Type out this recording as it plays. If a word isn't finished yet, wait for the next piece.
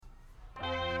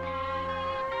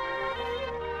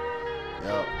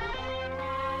Yup.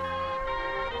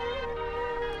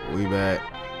 We back.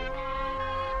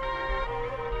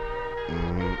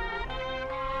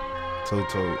 2,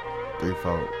 2, 3,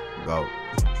 4, go.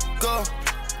 Go,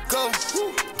 go,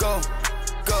 go,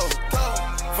 go, go.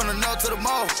 From the north to the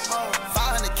mall.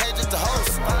 500 cages to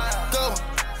host. Go,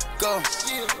 go,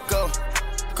 go,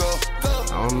 go, go.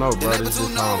 I don't know, bro. This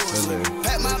is how I'm feeling.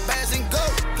 Pack my bags and go,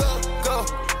 go, go,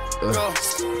 go.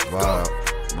 Vibe.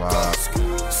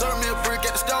 Serve me a brick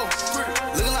at the stove.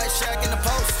 Looking like Shaq in the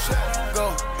post.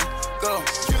 Go, go,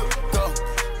 go, go,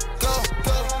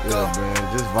 go. Yeah,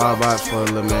 man. Just vibe out for a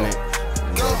little minute.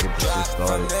 And go get this shit From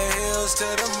started. the hills to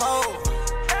the mall.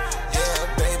 Yeah,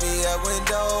 baby, at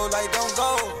window, like don't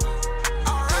go.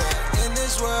 Yeah, in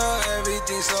this world,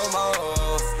 everything's so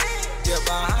more. Yeah,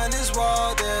 behind this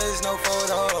wall, there's no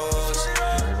photos.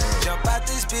 Jump out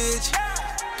this bitch,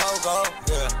 pogo,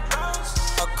 yeah.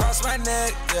 Across my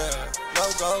neck, yeah,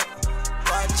 logo.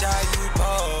 Watch how you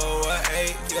pull,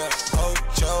 yeah.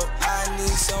 Ocho, I need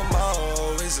some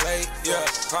more, it's late, yeah.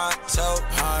 Pronto,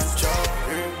 honcho.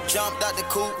 Jumped out the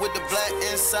coupe with the black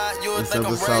inside. You would This think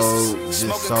I'm episode, racist. just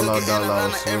Smoking solo cookie in dolo,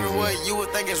 Atlanta Swizzy. everywhere. You would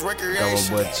think it's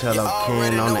recreation. Double boy Cello You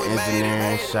already Ken on know the we made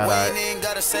engineering. it. Shout We out. ain't even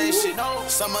gotta say shit.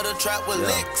 Some of the trap with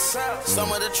licks.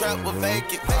 Some of the trap with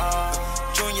fake it.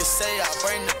 Junior say I'll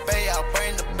bring the bay out,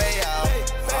 bring the bay out.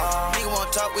 Nigga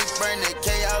wanna talk, we bring the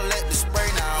K out, let the spray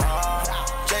now.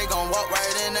 Jay gon' walk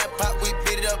right in that pot, we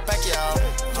beat it up, pack y'all.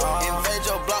 Invade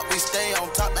your block, we stay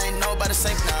on top, ain't nobody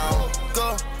safe now.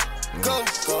 Go, go,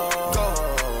 go, go,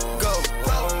 go.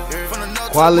 From the north to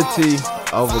the Quality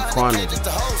mall, over 500 quantity. cages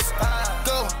to host.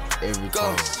 Go, Every go,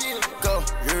 time. go,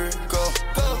 go,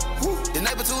 go. The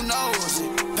neighbor too knows.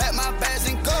 Pack my bags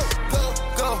and go, go,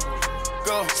 go,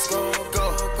 go, go, go,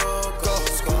 go,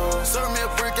 go. Serve me a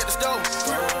brick at the stove.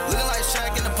 Looking like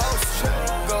Shaq in the post.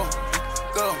 Go,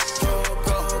 go, go,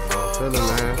 go, go, Feeling,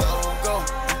 man. go, go,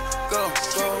 go,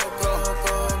 go,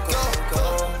 go,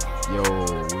 go. Yo,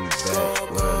 we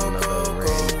back with another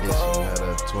rendition of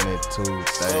the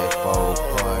 2234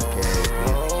 podcast,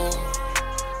 bitch.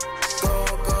 Go,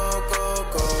 go, go,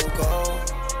 go, go.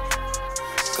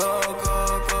 Go, go,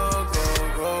 go, go,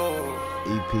 go.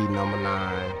 EP number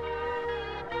 9.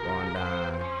 Going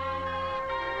down.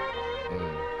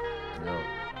 Yo.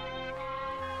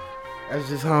 That's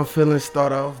just how I'm feeling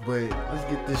start off, but let's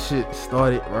get this shit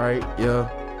started, right? Yeah.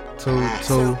 2,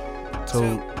 2,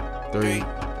 2, 3,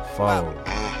 4.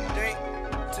 3,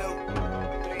 2,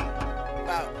 3,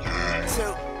 4. 2,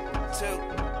 2,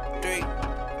 3,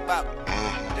 4.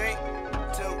 3,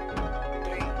 2,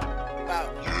 3,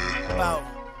 4.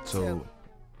 2.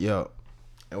 Yo.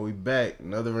 And we back.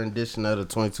 Another rendition of the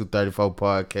 2234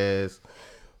 podcast.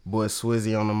 Boy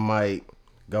Swizzy on the mic.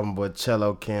 Got my boy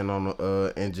Cello Ken on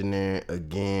the engineering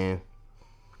again.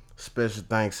 Special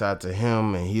thanks out to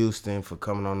him and Houston for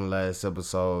coming on the last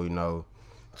episode, you know,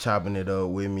 chopping it up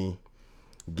with me,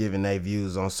 giving their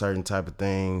views on certain type of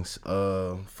things.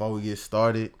 Before we get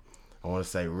started, I want to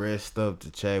say rest up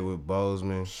to Chadwick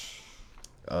Boseman,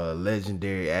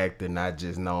 legendary actor, not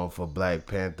just known for Black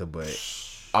Panther, but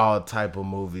all type of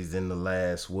movies in the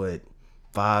last,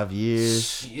 5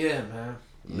 years? Yeah, man.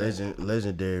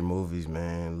 Legendary movies,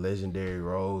 man. Legendary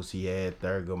roles. He had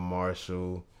Thurgood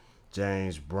Marshall,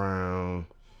 James Brown.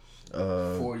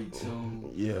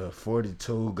 42. Yeah,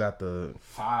 42 got the...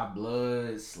 Five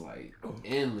Bloods. Like,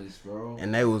 endless, bro.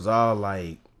 And they was all,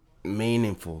 like,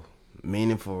 meaningful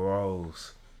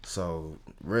roles. So,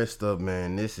 rest up,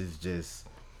 man. This is just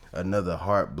another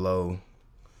heart blow.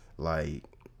 Like,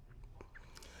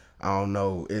 I don't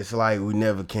know. It's like we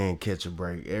never can catch a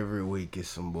break. Every week is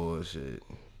some bullshit.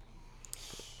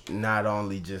 Not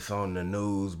only just on the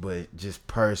news, but just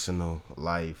personal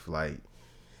life. Like,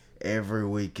 every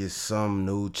week is some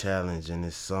new challenge and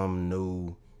it's some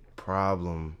new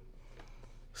problem.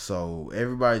 So,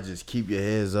 everybody just keep your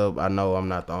heads up. I know I'm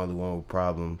not the only one with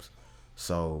problems.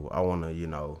 So, I want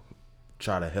to,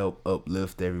 try to help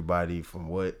uplift everybody from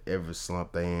whatever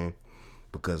slump they in.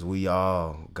 Because we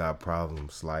all got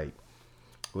problems. Like,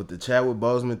 with the Chadwick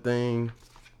Boseman thing,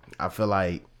 I feel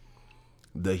like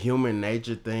the human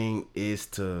nature thing is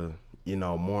to,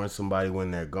 mourn somebody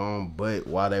when they're gone. But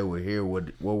while they were here,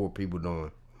 what were people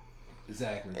doing?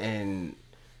 Exactly. And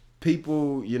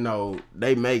people,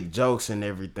 they make jokes and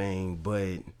everything.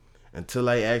 But until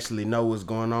they actually know what's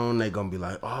going on, they going to be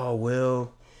like, oh,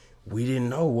 well, we didn't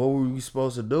know. What were we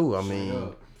supposed to do? I mean,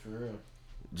 For real.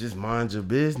 just mind your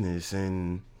business,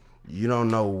 and you don't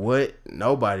know what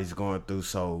nobody's going through.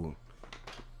 So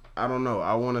I don't know.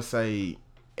 I want to say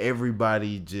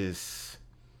everybody just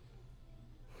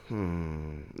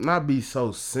not be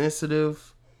so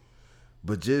sensitive,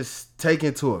 but just take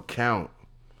into account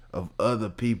of other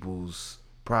people's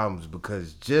problems,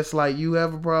 because just like you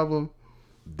have a problem,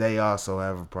 they also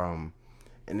have a problem.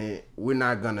 And we're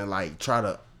not gonna like try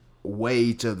to weigh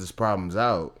each other's problems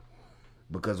out,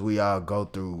 because we all go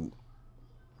through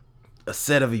a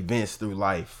set of events through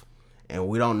life, and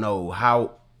we don't know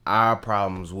how our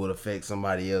problems would affect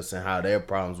somebody else and how their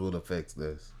problems would affect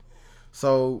us.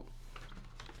 So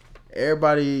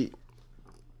everybody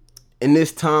in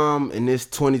this time, in this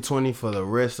 2020, for the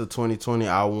rest of 2020,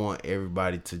 I want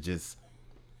everybody to just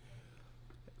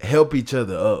help each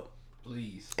other up.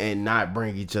 Please. And not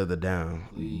bring each other down.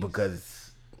 Please.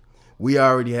 Because we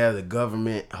already have the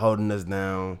government holding us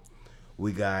down.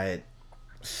 We got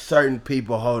certain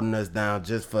people holding us down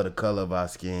just for the color of our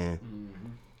skin.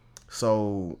 Mm-hmm.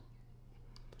 So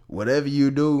whatever you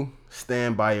do,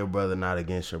 stand by your brother, not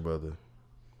against your brother.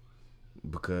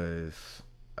 Because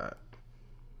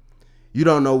you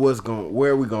don't know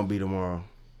where we're going to be tomorrow,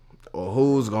 or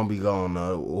who's going to be gone,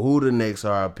 or who the next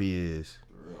RIP is.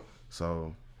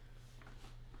 So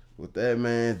with that,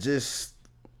 man, just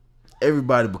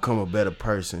everybody become a better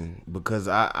person, because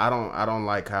I don't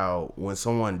like how when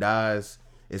someone dies,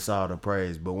 it's all the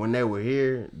praise, but when they were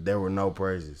here, there were no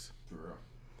praises.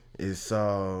 It's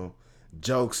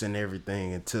jokes and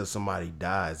everything until somebody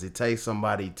dies. It takes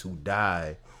somebody to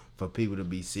die for people to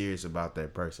be serious about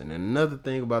that person. And another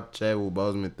thing about the Chadwick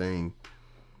Boseman thing,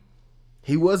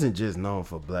 he wasn't just known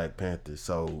for Black Panther,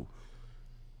 so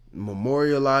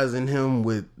memorializing him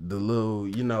with the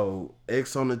little,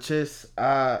 X on the chest,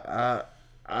 I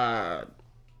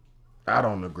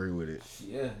don't agree with it.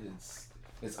 Yeah,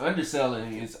 it's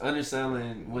underselling. It's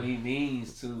underselling what he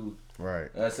means to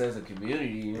us as a community.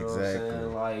 You know what I'm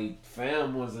saying? Like,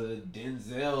 fam was a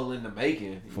Denzel in the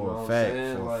making. For a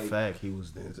fact, he was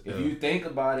Denzel. If you think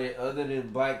about it, other than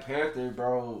Black Panther,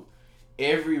 bro,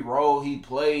 every role he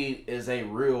played is a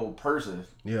real person.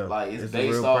 Yeah. Like, it's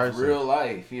based off real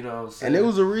life, you know what I'm saying? And there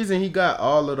was a reason he got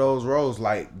all of those roles.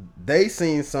 Like, they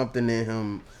seen something in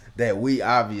him that we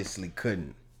obviously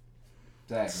couldn't.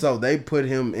 Exactly. So they put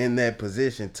him in that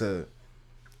position to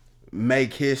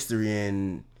make history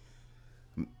and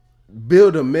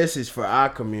build a message for our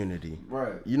community.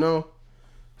 Right.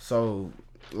 So,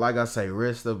 like I say,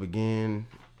 rest up again.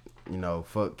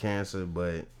 Fuck cancer,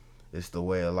 but it's the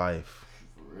way of life.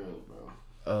 For real,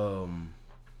 bro.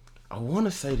 I want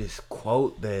to say this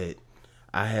quote that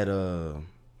I had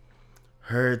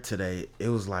heard today. It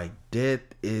was like, death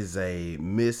is a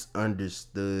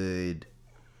misunderstood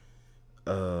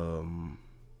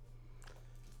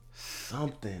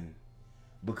something,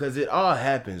 because it all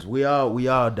happens. We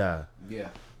all die. Yeah.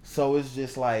 So it's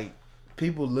just like,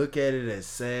 people look at it as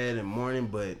sad and mourning,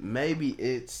 but maybe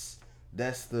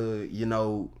that's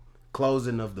the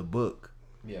closing of the book.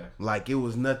 Yeah. Like, it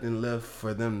was nothing left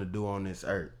for them to do on this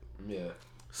earth. Yeah.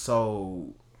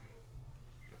 So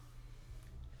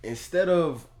instead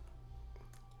of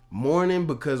mourning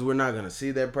because we're not gonna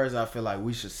see that person, I feel like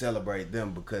we should celebrate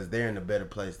them because they're in a better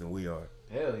place than we are.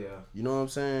 Hell yeah. You know what I'm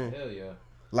saying? Hell yeah.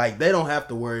 Like, they don't have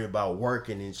to worry about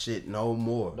working and shit no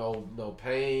more. No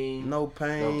pain. No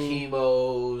pain. No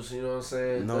chemos. You know what I'm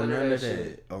saying? None of that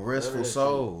shit. A restful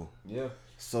soul. Shit. Yeah.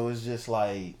 So it's just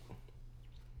like,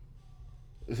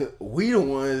 we the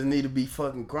ones need to be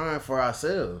fucking crying for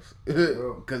ourselves.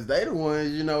 Because they the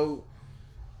ones, to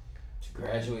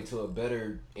graduate to a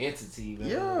better entity, man.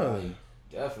 Yeah. Like,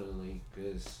 definitely.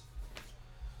 Because,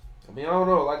 I don't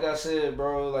know. Like I said,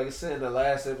 bro, like I said in the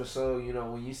last episode,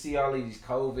 when you see all these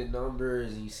COVID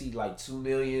numbers and you see like 2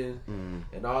 million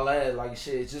and all that, like,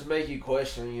 shit, it just make you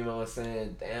question, you know what I'm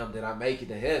saying? Damn, did I make it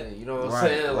to heaven? You know what I'm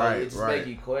saying? Like, it just make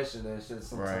you question that shit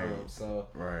sometimes.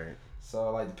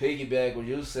 So, like, to piggyback what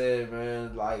you said,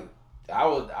 man, like, I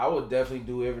would definitely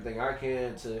do everything I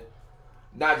can to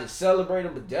not just celebrate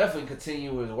him, but definitely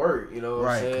continue his work. You know what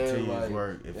I'm saying? Continue his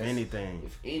work, if anything.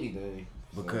 If anything.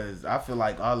 Because I feel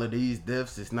like all of these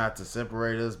deaths is not to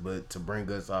separate us, but to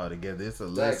bring us all together. It's a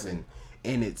lesson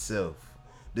in itself.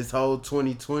 This whole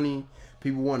 2020,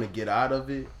 people want to get out of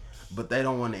it, but they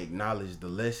don't want to acknowledge the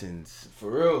lessons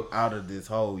for real out of this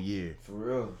whole year. For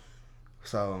real.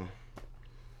 So,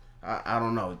 I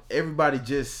don't know. Everybody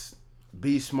just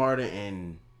be smarter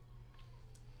and,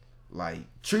 like,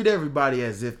 treat everybody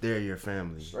as if they're your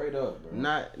family. Straight up,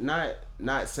 bro.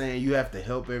 Not saying you have to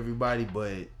help everybody,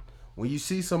 but when you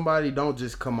see somebody, don't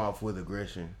just come off with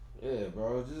aggression. Yeah,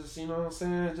 bro. Just, you know what I'm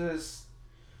saying? Just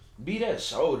be that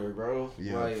shoulder, bro.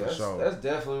 Yeah, like, for sure. That's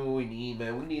definitely what we need,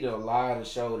 man. We need a lot of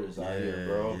shoulders out here,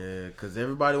 bro. Yeah, because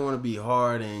everybody want to be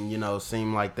hard and,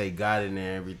 seem like they got it and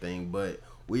everything. But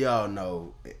we all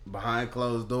know, behind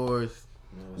closed doors,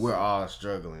 we're all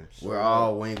struggling. Sure. We're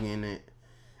all winging it.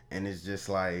 And it's just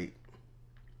like,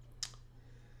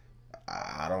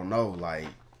 I don't know, like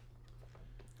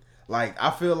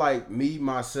I feel like me,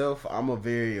 myself, I'm a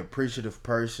very appreciative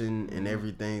person and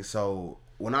everything. So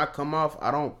when I come off,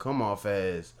 I don't come off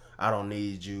as I don't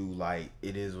need you, like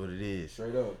it is what it is.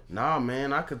 Straight up. Nah,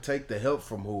 man, I could take the help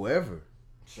from whoever.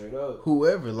 Straight up.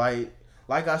 Whoever. Like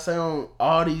I say on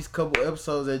all these couple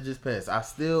episodes that just passed, I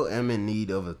still am in need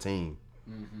of a team.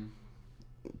 Mm-hmm.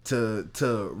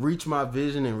 To reach my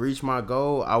vision and reach my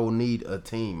goal, I will need a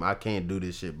team. I can't do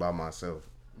this shit by myself.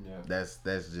 Yeah. That's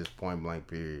just point blank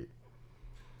period.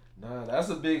 Nah, that's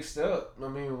a big step. I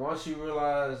mean, once you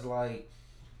realize, like,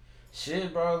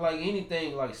 shit, bro, like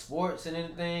anything, like sports and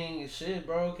anything, shit,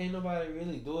 bro, can't nobody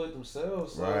really do it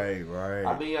themselves. So, Right.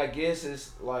 I mean, I guess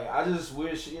it's like, I just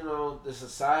wish, you know, the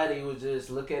society would just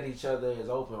look at each other as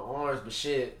open arms, but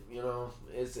shit, you know,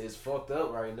 it's fucked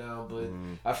up right now. But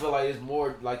I feel like it's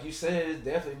more, like you said, it's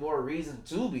definitely more reason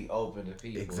to be open to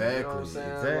people. Exactly. You know what I'm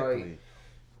saying? Exactly. Like,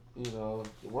 you know,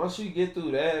 once you get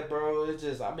through that, bro, it's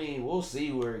just, I mean, we'll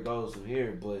see where it goes from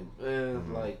here. But,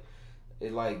 man, like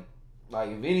if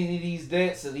any of these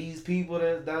deaths of these people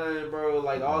that's dying, bro,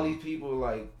 like all these people,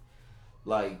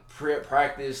 like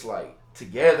practice, like,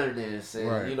 togetherness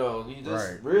and, you know, you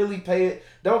just really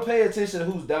don't pay attention to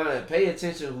who's dying, pay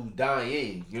attention to who's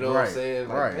dying. You know what I'm saying?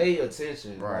 Like, pay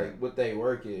attention, like, what they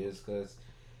work is, because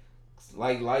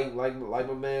like my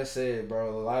man said,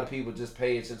 bro, a lot of people just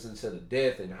pay attention to the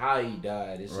death and how he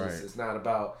died. It's just, it's not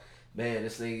about, man,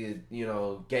 this nigga, you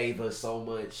know, gave us so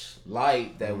much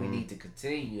light that we need to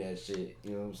continue that shit.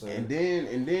 You know what I'm saying?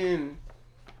 And then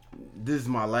this is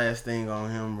my last thing on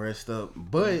him, rest up.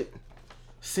 But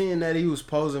seeing that he was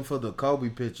posing for the Kobe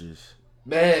pictures,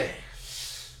 man,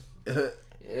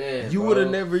 yeah, you would have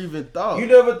never even thought. You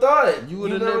never thought it. You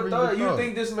would have never thought. You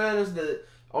think this man is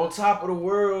on top of the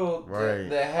world,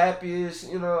 the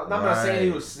happiest, you know. I'm not saying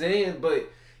he was saying,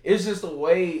 but it's just the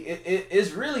way,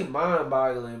 it's really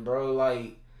mind-boggling, bro.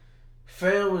 Like,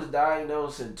 fam was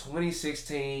diagnosed in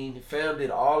 2016, fam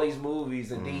did all these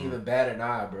movies and didn't even bat an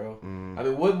eye, bro. I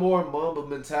mean, what more Mamba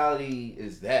mentality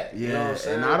is that? Yeah, you know what I'm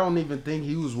saying? And I don't even think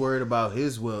he was worried about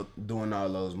his wealth doing all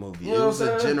those movies. You know it was what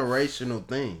I'm a saying? generational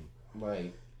thing.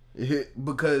 Like,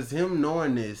 because him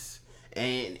knowing this,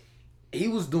 and he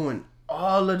was doing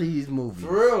all of these movies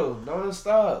for real,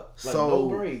 non-stop, like, so no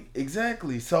break.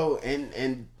 Exactly. So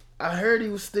and I heard he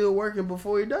was still working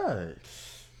before he died.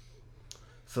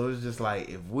 So it's just like,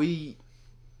 if we,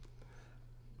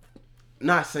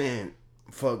 not saying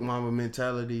fuck mama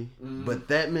mentality, but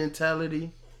that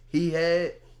mentality he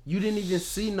had, you didn't even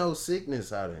see no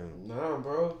sickness out of him. Nah,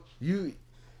 bro.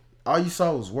 All you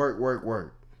saw was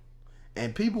work.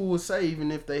 And people would say,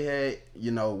 even if they had,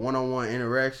 you know, one-on-one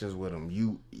interactions with him,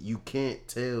 you can't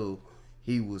tell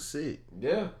he was sick.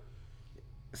 Yeah.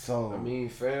 So I mean,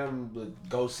 fam would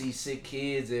go see sick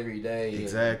kids every day.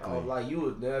 Exactly. And, like, you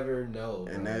would never know.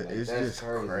 And bro. that Like, it's that's just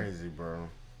crazy, bro.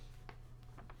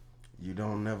 You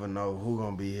don't never know who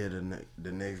gonna be here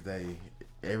the next day.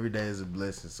 Every day is a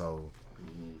blessing. So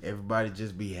everybody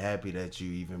just be happy that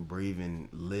you even breathing,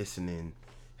 listening,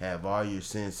 have all your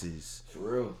senses, for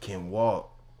real, can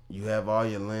walk, you have all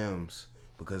your limbs,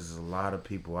 because there's a lot of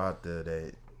people out there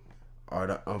that are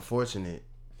the unfortunate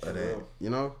of that, you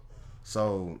know.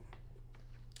 So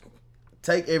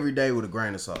take every day with a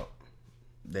grain of salt.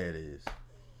 There it is.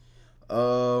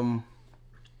 I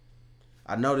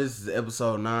know this is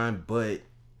episode 9, but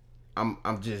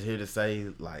I'm just here to say,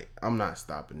 like, I'm not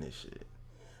stopping this shit.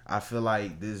 I feel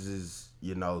like this is,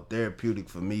 you know, therapeutic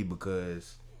for me,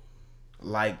 because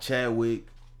like Chadwick,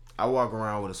 I walk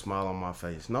around with a smile on my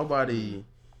face. Nobody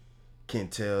can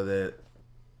tell that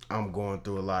I'm going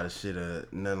through a lot of shit or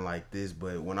nothing like this,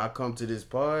 but when I come to this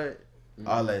pod,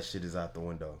 all that shit is out the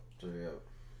window. Yeah.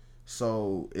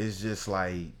 So it's just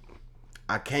like,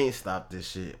 I can't stop this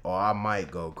shit, or I might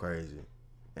go crazy,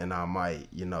 and I might,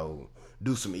 you know,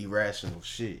 do some irrational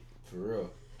shit. For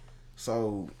real.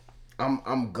 So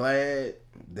I'm glad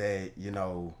that, you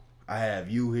know, I have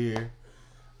you here.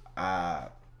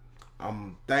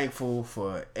 I'm thankful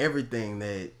for everything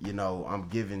that, you know, I'm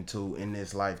given to in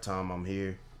this lifetime I'm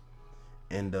here.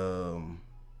 And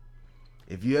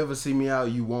if you ever see me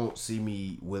out, you won't see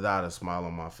me without a smile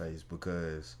on my face,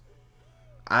 because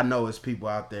I know it's people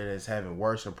out there that's having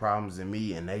worse problems than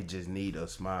me, and they just need a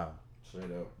smile.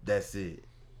 Straight up. That's it.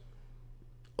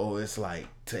 Or it's like,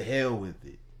 to hell with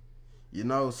it. You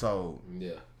know, so.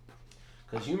 Yeah.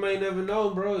 Because you may never know,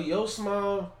 bro. Your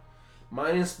smile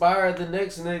might inspire the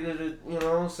next nigga to, you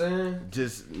know what I'm saying?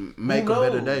 Just make a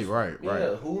better day. Right.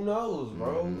 Yeah, who knows,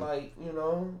 bro? Like, you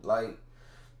know, like,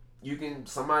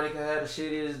 somebody can have the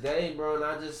shittiest day, bro, and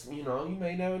I just, you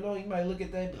may never know. You might look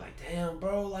at that and be like, damn,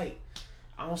 bro, like,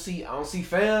 I don't see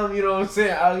fam, you know what I'm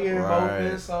saying, out here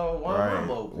moping, so why am I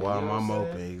moping? Why am I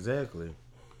moping? Exactly.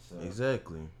 So.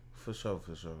 Exactly. For sure.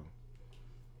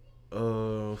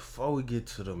 Before we get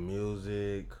to the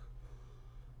music,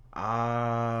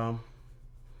 damn,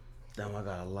 I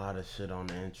got a lot of shit on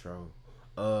the intro.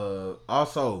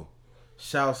 Also,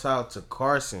 shouts out to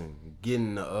Carson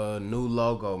getting the new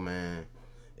logo, man.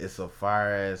 It's a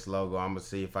fire ass logo. I'm gonna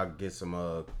see if I can get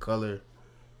some color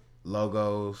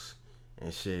logos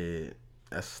and shit.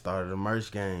 That's the start of the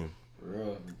merch game. For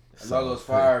real. The logo's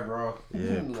fire, bro.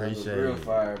 Yeah, appreciate real it.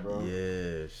 Fire, bro.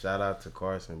 Yeah, shout out to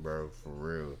Carson, bro, for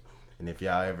real. And if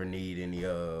y'all ever need any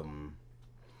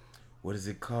what is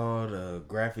it called?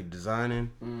 Graphic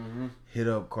designing. Mm-hmm. Hit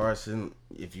up Carson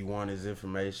if you want his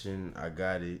information. I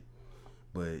got it.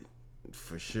 But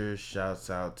for sure, shouts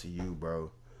out to you,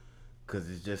 bro. Cause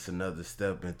it's just another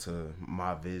step into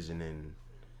my vision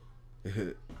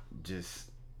and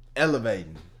just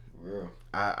elevating. Real.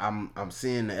 I'm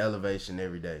seeing the elevation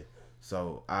every day.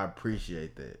 So I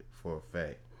appreciate that for a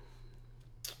fact.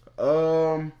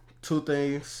 2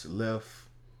 things left.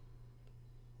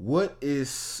 What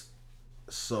is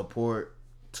support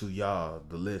to y'all,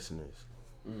 the listeners?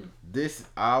 This,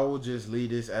 I will just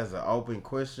leave this as an open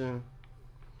question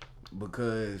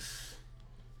because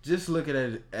just look at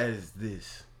it as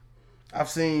this. I've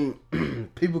seen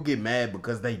people get mad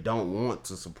because they don't want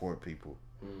to support people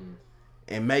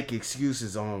and make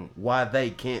excuses on why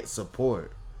they can't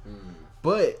support.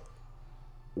 But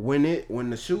when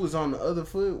the shoe is on the other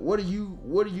foot, what are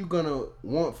you gonna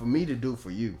want for me to do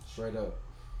for you? Straight up.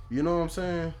 You know what I'm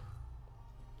saying?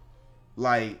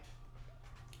 Like,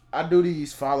 I do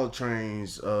these follow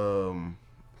trains on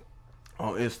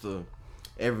Insta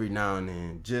every now and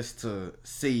then just to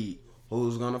see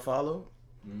who's gonna follow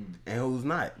and who's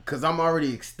not. Cause I'm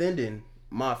already extending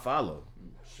my follow.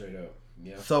 Straight up.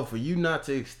 Yeah. So for you not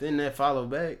to extend that follow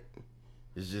back,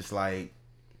 it's just like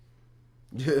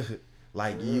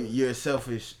you're a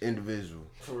selfish individual.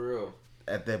 For real.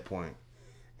 At that point.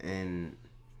 And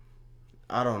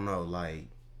I don't know, like,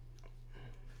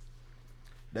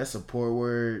 that support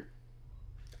word,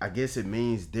 I guess it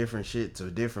means different shit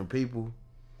to different people.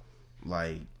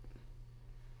 Like,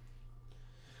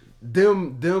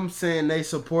 them saying they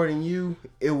supporting you,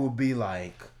 it will be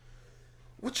like,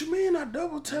 what you mean I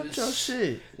double tapped your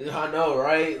shit? I know,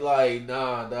 right? Like,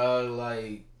 nah, dog,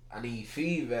 like, I need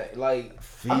feedback. Like,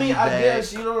 I mean, I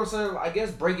guess, you know what I'm saying? I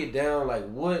guess break it down, like,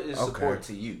 what is support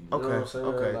to you? You know what I'm saying?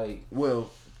 Okay. Like, well,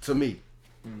 to me,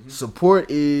 support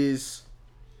is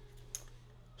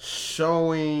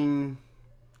showing,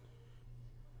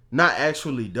 not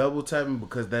actually double tapping,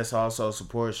 because that's also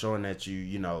support, showing that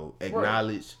you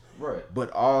acknowledge, right?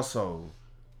 But also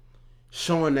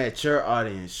showing that your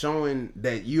audience, showing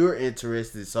that you're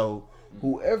interested. So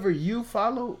whoever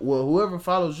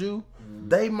follows you,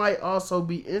 they might also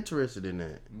be interested in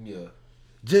that. Yeah.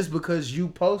 Just because you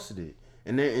posted it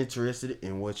and they're interested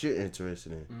in what you're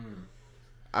interested in.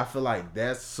 I feel like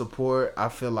that's support. I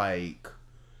feel like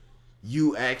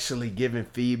you actually giving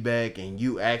feedback and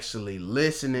you actually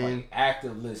listening. Like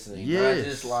active listening. Yes. Not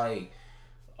just like,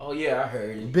 oh yeah, I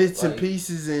heard it. Bits and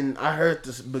pieces, and I heard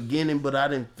the beginning but I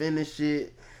didn't finish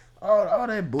it. All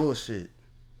that bullshit.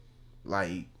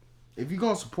 Like, if you're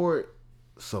gonna support.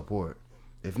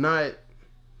 If not,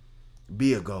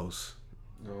 be a ghost.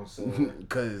 You know what I'm saying?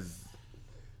 Because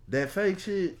that fake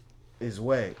shit is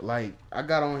whack. Like, I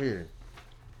got on here,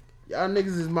 y'all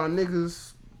niggas is my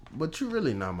niggas, but you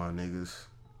really not my niggas.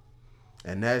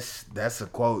 And that's a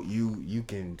quote you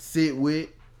can sit with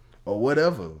or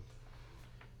whatever.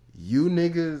 You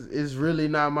niggas is really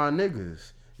not my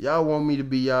niggas. Y'all want me to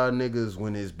be y'all niggas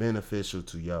when it's beneficial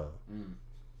to y'all.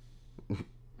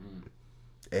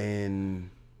 And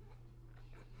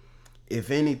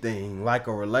if anything, like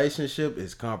a relationship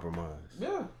is compromise.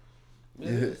 Yeah. It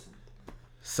is.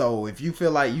 So if you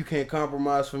feel like you can't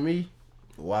compromise for me,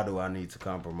 why do I need to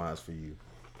compromise for you?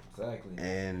 Exactly.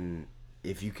 And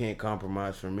if you can't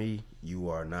compromise for me, you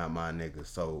are not my nigga.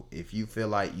 So if you feel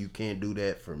like you can't do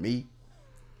that for me,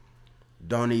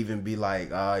 don't even be like,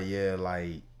 oh yeah,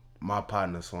 like my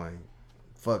partner swing.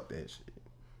 Fuck that shit.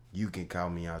 You can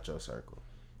count me out your circle.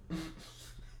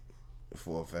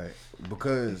 For a fact.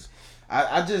 Because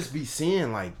I just be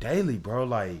seeing like daily, bro,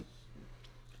 like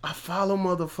I follow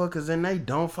motherfuckers and they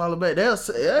don't follow back. They'll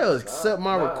accept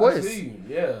my request. I see you.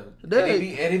 Yeah. And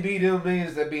it be them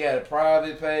niggas that be at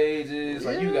private pages.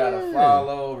 Like, you gotta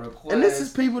follow, request. And this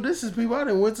is people I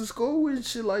done went to school with and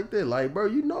shit like that. Like, bro,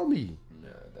 you know me. Nah,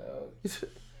 dog.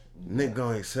 Nigga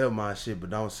gonna accept my shit, but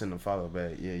don't send a follow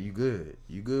back. Yeah, you good.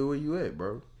 You good where you at,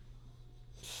 bro.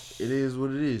 It is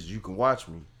what it is. You can watch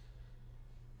me.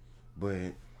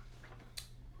 But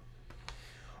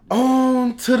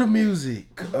on to the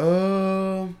music.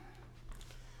 That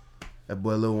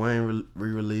boy Lil Wayne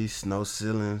re-released No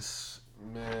Ceilings.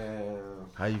 Man.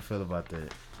 How you feel about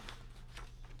that?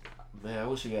 Man, I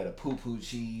wish we had a poo-poo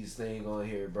cheese thing on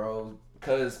here, bro.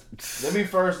 Because, let me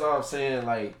first off saying,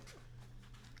 like,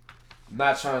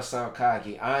 not trying to sound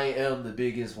cocky, I am the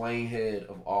biggest Wayne head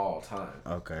of all time.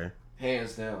 Okay.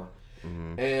 Hands down.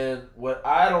 Mm-hmm. And what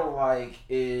I don't like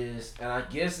is, and I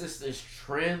guess it's this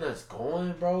trend that's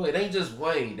going, bro. It ain't just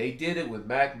Wayne. They did it with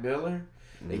Mac Miller.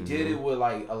 They did it with,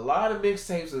 like, a lot of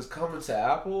mixtapes that's coming to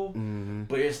Apple.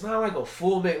 But it's not like a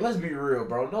full mix. Let's be real,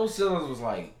 bro. No Ceilings was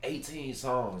like 18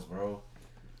 songs, bro.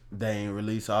 They ain't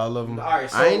release all of them. All right,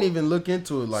 so, I ain't even look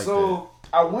into it like that. So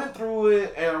I went through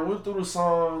it and I went through the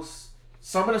songs.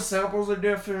 Some of the samples are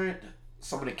different.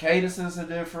 Some of the cadences are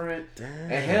different. Damn.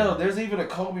 And hell, there's even a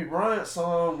Kobe Bryant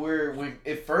song where when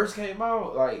it first came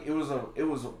out, like it was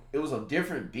a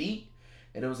different beat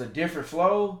and it was a different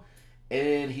flow,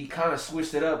 and he kind of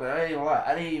switched it up. And I ain't gonna lie,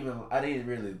 I didn't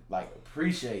really like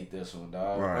appreciate this one,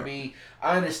 dog. Right. I mean,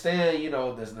 I understand,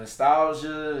 there's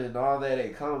nostalgia and all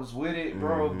that comes with it,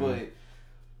 bro, but.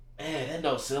 Man, that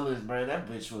No Ceilings, man, that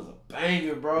bitch was a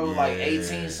banger, bro. Yeah. Like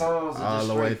 18 songs and all just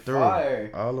the way straight through.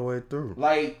 fire. All the way through.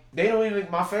 Like, they don't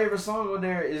even, my favorite song on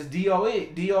there is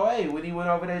DOA when he went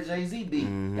over that Jay-Z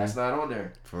beat. That's not on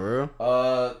there. For real?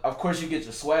 Of course you get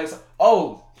your swag.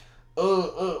 Oh,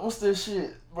 what's this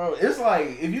shit, bro? It's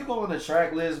like, if you go on the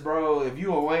track list, bro, if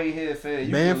you a Wayne Head fan,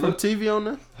 you Banned from TV on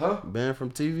there? Huh? Banned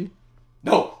from TV?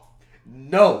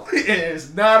 No,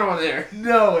 it's not on there.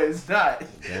 No, it's not.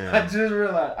 Damn. I just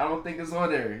realized I don't think it's on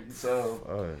there. So,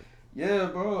 Alright. yeah,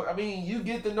 bro. I mean, you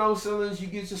get the No Ceilings, you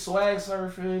get your swag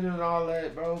surfing and all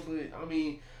that, bro.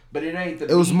 But it ain't the.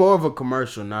 It was beat. more of a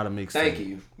commercial, not a mixtape. Thank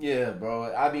you. Yeah,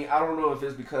 bro. I mean, I don't know if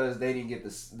it's because they didn't get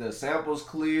the samples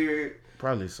cleared,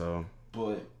 Probably so.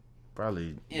 but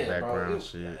Probably yeah, background bro.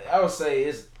 shit. I would say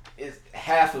it's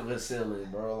half of a ceiling,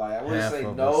 bro. Like I wouldn't Half say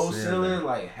of a no ceiling. ceiling,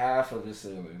 like half of a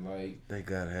ceiling, like. They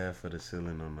got half of the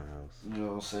ceiling on the You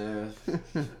know what I'm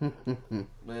saying?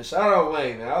 Man, shout out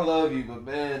Wayne, man. I love you, but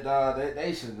man, dog,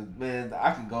 they should have, man,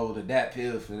 I can go to that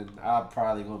piff and I'm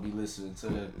probably gonna be listening to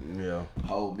the Yeah.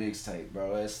 whole mixtape,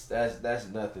 bro. That's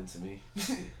nothing to me.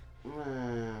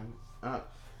 Man,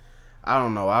 I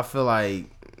don't know. I feel like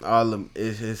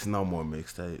it's no more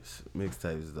mixtapes.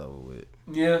 Mixtapes is over with.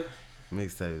 Yeah.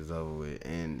 Mixtape is over with,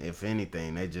 and if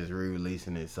anything, they just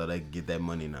re-releasing it so they can get that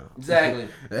money now. Exactly.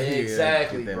 Yeah,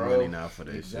 Exactly, get that bro. money now for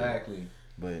that Exactly. shit.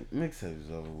 But mixtape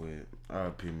is over with.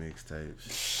 R.I.P.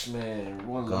 mixtapes. Man,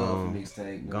 one love for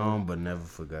mixtape. Man. Gone but never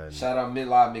forgotten. Shout out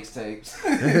Midlife mixtapes.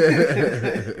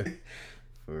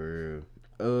 For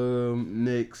real.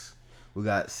 Next we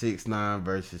got 6ix9ine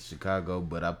versus Chicago,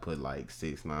 but I put like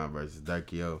 6ix9ine versus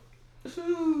Durkio.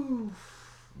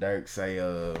 Dirk say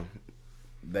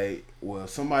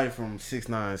somebody from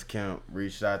 6ix9ine's camp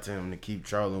reached out to him to keep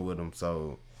trolling with him,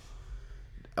 so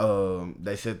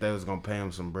they said they was gonna pay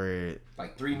him some bread.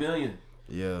 Like $3 million.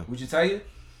 Yeah. Would you take it?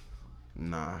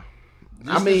 Nah.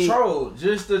 Just to troll,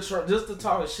 just to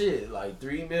talk shit, like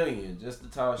 $3 million, just to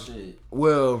talk shit.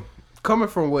 Well, coming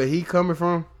from where he coming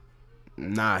from,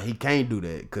 nah, he can't do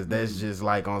that, cause that's just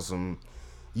like on some,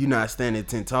 you not standing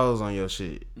 10 toes on your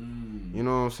shit. You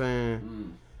know what I'm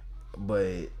saying?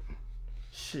 But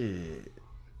shit,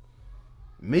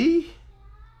 me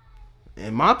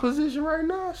in my position right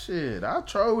now, shit, I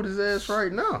troll with his ass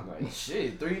right now. Like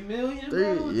shit, $3 million,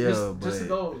 bro? Yeah, just to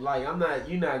go, like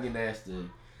you're not getting asked to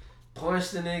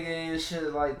punch the nigga and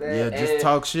shit like that. Yeah, just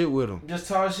talk shit with him. Just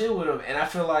talk shit with him, and I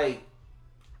feel like,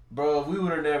 bro, if we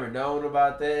would have never known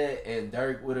about that, and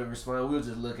Dirk would have responded, we would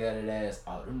just look at it as,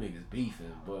 oh, them niggas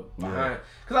beefing. But behind,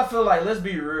 because I feel like, let's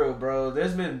be real, bro.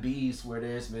 There's been beefs where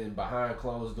there's been behind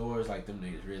closed doors, like them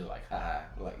niggas really like,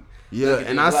 like. Yeah,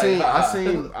 and I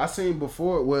like, seen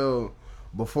before. Well,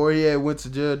 before he had went to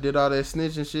jail, did all that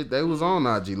snitching shit. They was on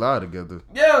IG Live together.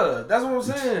 Yeah, that's what I'm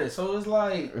saying. So it's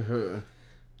like,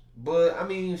 but I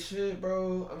mean, shit,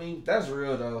 bro. I mean, that's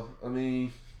real though. I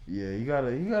mean. Yeah, you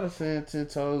gotta stand 10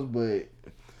 toes, but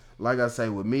like I say,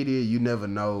 with media, you never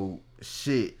know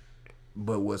shit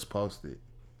but what's posted.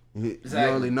 Exactly. You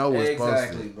only know what's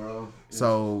exactly, posted. Bro.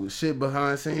 So shit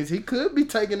behind scenes, he could be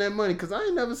taking that money, because I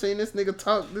ain't never seen this nigga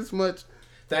talk this much.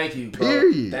 Thank you, bro.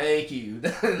 Period. Thank you.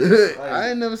 I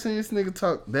ain't never seen this nigga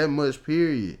talk that much,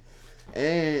 period.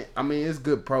 And I mean, it's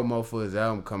good promo for his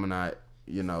album coming out,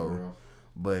 you know.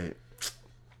 But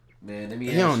Man, let me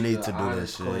He ask don't you need to an do that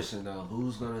honest shit. question though.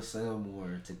 Who's gonna sell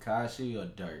more, Tekashi or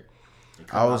Dirt? They I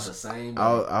come out was the same day.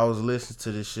 I was listening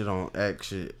to this shit on X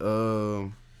shit.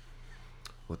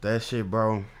 With that shit,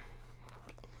 bro.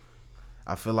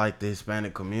 I feel like the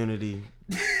Hispanic community,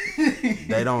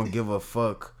 they don't give a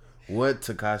fuck what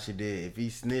Tekashi did. If he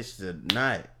snitched or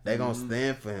not, they gonna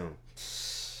stand for him.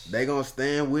 They gonna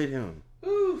stand with him.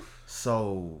 Oof.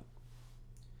 So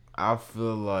I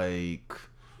feel like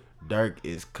Dirk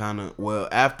is kind of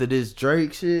after this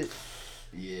Drake shit.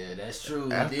 Yeah, that's true.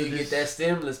 He After did this- get that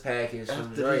stimulus package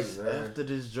from Drake, man. After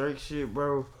this Drake shit,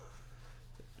 bro,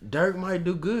 Dirk might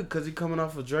do good because he coming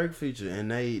off a Drake feature and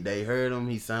they heard him.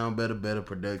 He sound better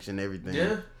production, everything.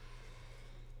 Yeah.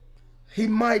 He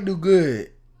might do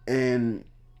good, and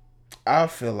I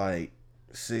feel like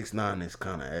 6ix9ine is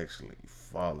kind of actually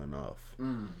falling off.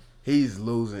 He's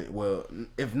losing. Well,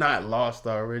 if not lost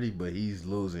already, but he's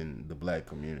losing the black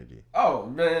community. Oh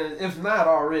man, if not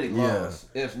already Yeah. lost,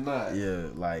 if not, Yeah,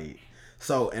 like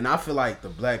so, and I feel like the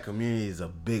black community is a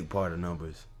big part of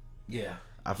numbers. yeah.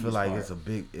 I feel Huge like part. it's a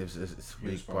big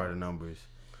Huge part part. of numbers.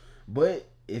 But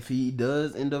if he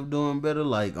does end up doing better,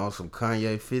 like on some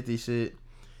Kanye 50 shit,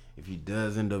 if he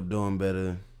does end up doing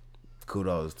better,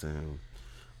 kudos to him.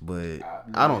 But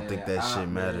I don't think that shit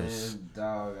matters. Man,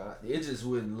 dog, it just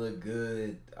wouldn't look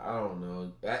good. I don't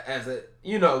know. As a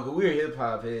we're hip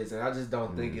hop heads, and I just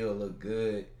don't think it'll look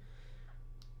good.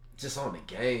 Just on the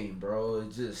game, bro.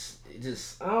 It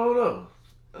just I don't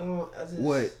know. I just,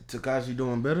 What, Tekashi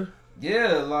doing better?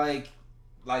 Yeah, like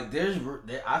I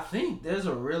think there's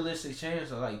a realistic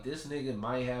chance of like this nigga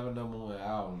might have a #1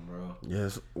 album, bro.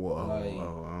 Yes. Well, Like- I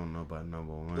don't know about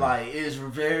 #1. Like it's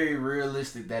very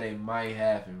realistic that it might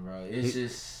happen, bro. It's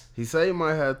just He say he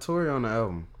might have Tory on the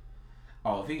album.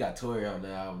 if he got Tory on the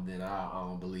album, then I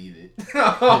don't believe it.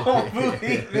 I don't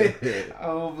believe it. I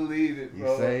don't believe it, He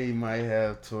bro. say he might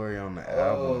have Tory on the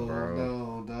album,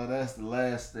 bro. No, that's the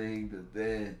last thing that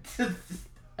then.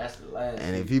 That's the last.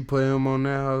 And thing. if he put him on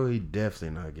that hoe, he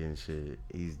definitely not getting shit.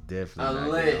 He's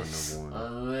definitely not getting on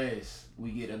Unless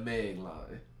we get a Meg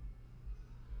line.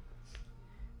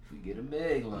 If we get a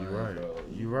Meg line, You right. bro.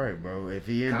 You right, bro. If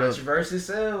he end up, Controversy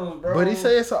sells, bro. but he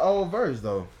say it's an old verse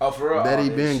though oh, for real? that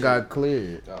he Oh, been shit. got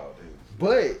cleared. Oh, dude.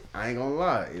 But I ain't gonna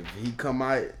lie, if he come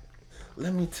out,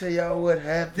 let me tell y'all what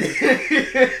happened.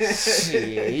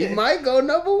 Shit, he might go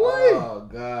 #1. Oh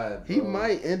God, He bro.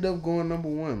 might end up going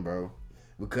 #1, bro,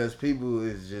 because people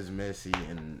is just messy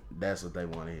and that's what they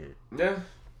want to hear. Yeah,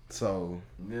 So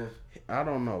yeah. I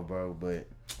don't know, bro, but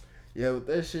yeah, with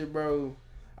that shit, bro,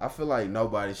 I feel like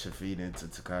nobody should feed into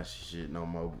Tekashi shit no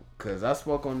more. Cause I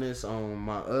spoke on this on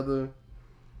my other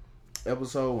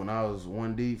episode when I was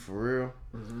one deep for real,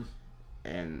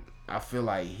 and I feel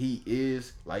like he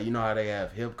is like, you know how they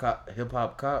have hip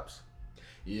hop cops.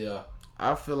 Yeah.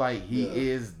 I feel like he Yeah.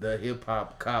 is the hip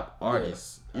hop cop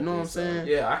artist. I You know what I'm think so. saying?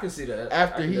 Yeah, I can see that. I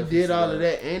After can he definitely did see all of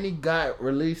that, and he got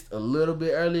released a little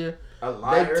bit earlier. a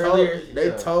lot earlier.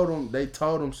 They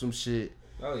told him some shit.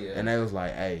 Oh yeah. And they was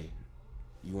like, hey,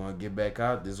 you want to get back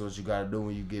out? This is what you got to do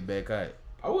when you get back out.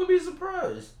 I wouldn't be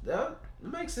surprised. That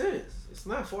makes sense. It's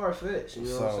not far fetched. You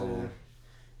know what I'm saying?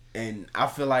 And I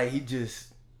feel like he just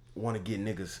want to get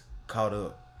niggas caught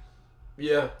up.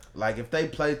 Yeah. Like, if they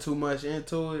play too much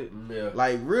into it, Yeah.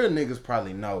 like, real niggas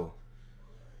probably know,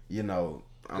 you know,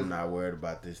 I'm not worried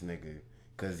about this nigga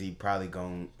because he probably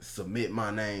gonna submit my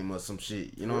name or some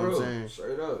shit. You know what I'm saying?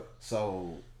 Straight up.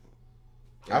 So,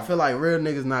 I feel like real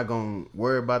niggas not gonna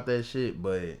worry about that shit,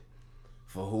 but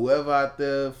for whoever out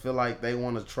there feel like they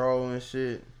want to troll and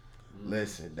shit,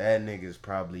 listen, that nigga's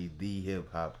probably the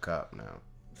hip hop cop now.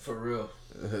 For real.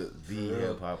 The real.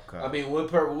 hip hop cop. I mean,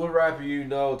 what rapper you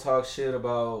know talk shit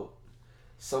about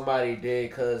somebody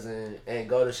dead cousin and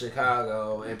go to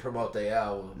Chicago and promote their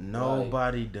album?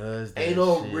 Nobody does that Like, ain't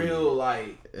no shit. real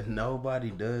like. Nobody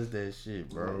does that shit,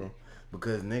 bro.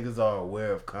 Because niggas are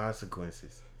aware of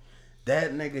consequences.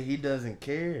 That nigga, he doesn't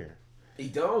care. He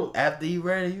don't. After he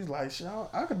ready, he's like, shit,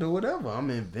 I can do whatever. I'm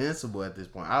invincible at this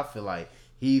point. I feel like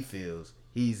he feels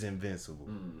he's invincible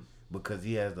because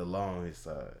he has the law on his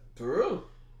side. For real.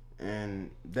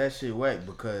 And that shit whack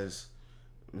because,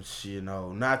 you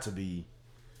know, not to be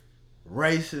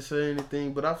racist or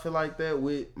anything, but I feel like that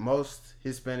with most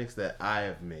Hispanics that I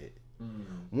have met.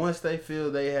 Once they feel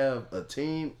they have a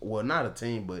team, well, not a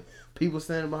team, but people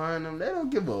standing behind them, they don't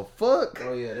give a fuck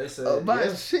Oh yeah, they said about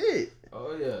yeah. shit.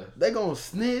 Oh yeah. They gonna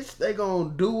snitch. They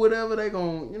gonna do whatever. They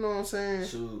gonna, you know what I'm saying?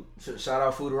 Shoot, shout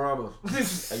out Foodorama.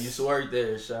 I used to work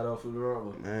there. Shout out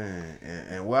Foodorama. Man,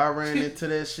 and where I ran into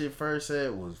that shit first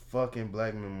at was fucking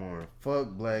Black Men More. Fuck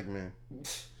Black Men.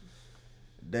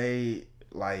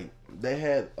 like they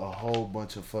had a whole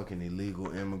bunch of fucking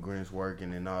illegal immigrants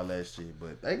working and all that shit,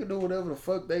 but they can do whatever the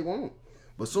fuck they want.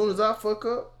 But as soon as I fuck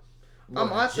up,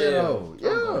 I'm out there though. Yeah.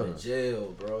 I'm going to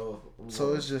jail, bro.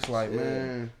 So it's just like,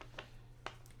 man,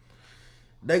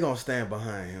 they gonna stand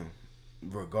behind him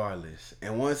regardless.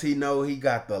 And once he know he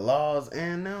got the laws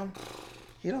and them,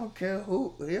 he don't care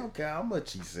how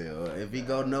much he sell. If he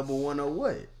go number one or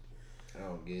what. I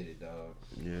don't get it, dog.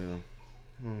 Yeah.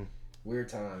 Weird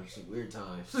times.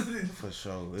 For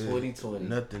sure. 2020.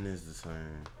 Nothing is the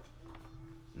same.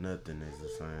 Nothing is the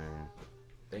same.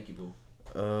 Thank you, boo.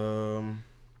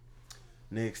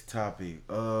 Next topic.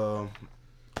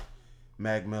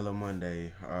 Mac Miller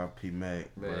Monday. R.P.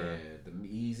 Mac. Man, bro. the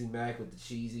Easy Mac with the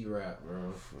cheesy rap,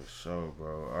 bro. For sure,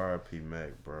 bro. R.P.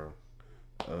 Mac, bro.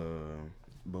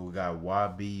 But we got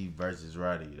YB versus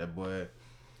Roddy. That boy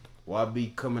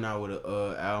YB coming out with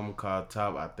a album called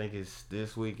Top. I think it's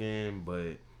this weekend,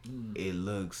 but it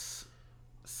looks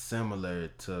similar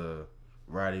to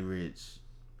Roddy Ricch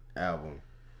album.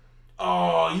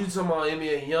 Oh, you talking about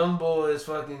NBA YoungBoy's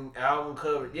fucking album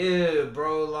cover? Yeah,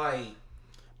 bro. Like,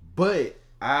 but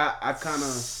I kind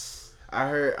of I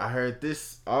heard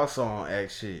this also on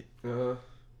Act Shit.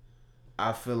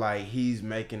 I feel like he's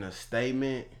making a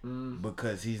statement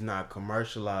because he's not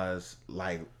commercialized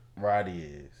like Roddy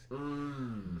is.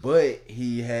 But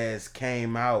he has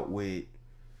came out with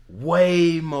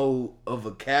way more of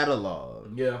a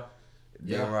catalog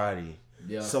than Roddy.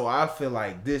 Yeah. So I feel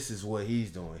like this is what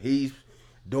he's doing. He's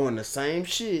doing the same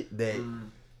shit that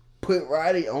put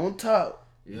Roddy on top,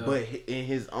 but in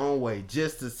his own way,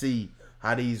 just to see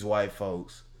how these white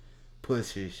folks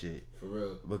push his shit. For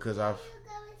real. Because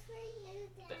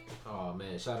oh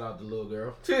man, shout out the little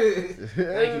girl. Thank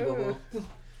you, boo boo.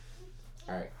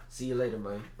 Alright, see you later,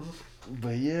 man.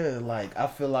 But yeah, like I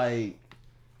feel like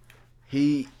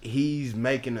he's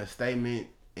making a statement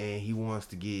and he wants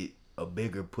to get a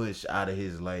bigger push out of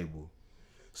his label.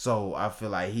 So I feel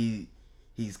like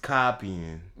he's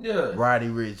copying Roddy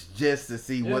Ricch just to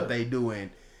see what they do,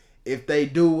 and if they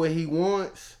do what he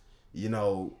wants, you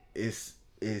know, it's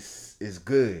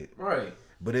good. Right.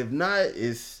 But if not,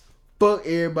 it's fuck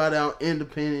everybody out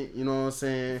independent, you know what I'm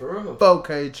saying? For real.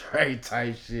 4K trade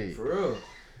type shit. For real.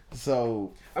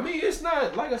 So I mean, it's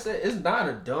not, like I said, it's not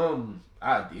a dumb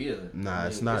idea. Nah,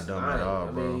 it's not dumb at all,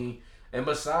 bro. mean, and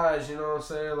besides, you know what I'm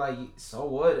saying? Like, so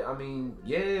what? I mean,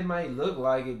 yeah, it might look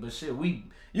like it, but shit,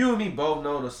 you and me both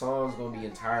know the song's gonna be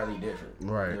entirely different.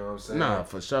 Right. You know what I'm saying? Nah,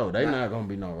 for sure. They not gonna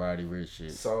be no Roddy Ricch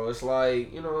shit. So it's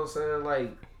like, you know what I'm saying?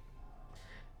 Like,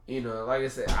 you know, like I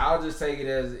said, I'll just take it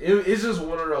as, it's just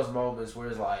one of those moments where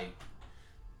it's like,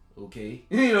 okay.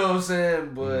 You know what I'm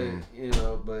saying? But, you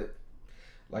know, but,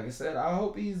 like I said, I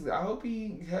hope he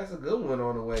has a good one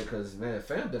on the way, because, man,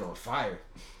 fam been on fire.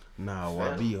 Nah,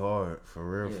 YB hard. For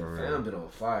real, for real. Fam been on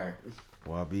fire.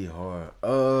 YB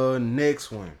hard.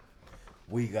 Next one.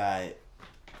 We got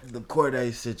the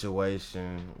Cordae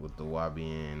situation with the YB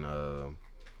and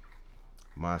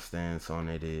my stance on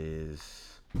it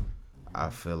is I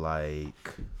feel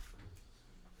like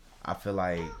Okay.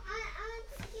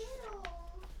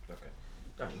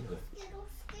 Oh, you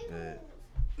good.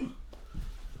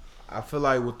 I feel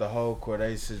like with the whole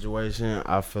Cordae situation,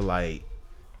 I feel like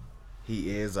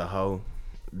he is a hoe.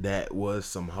 That was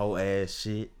some hoe ass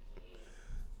shit.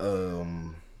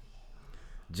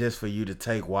 Just for you to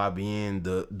take YBN,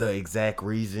 the exact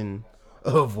reason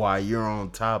of why you're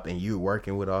on top and you're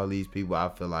working with all these people, I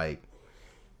feel like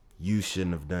you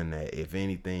shouldn't have done that. If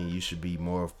anything, you should be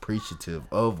more appreciative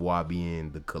of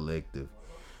YBN, the collective.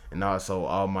 And also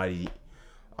Almighty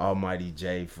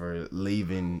J for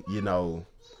leaving, you know,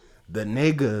 the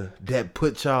nigga that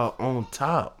put y'all on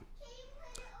top.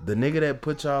 The nigga that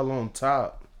put y'all on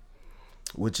top,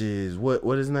 which is,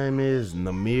 what his name is,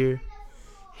 Namir.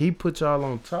 He put y'all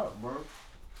on top, bro.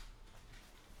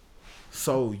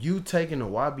 So you taking the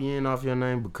YBN off your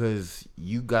name because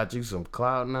you got you some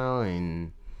clout now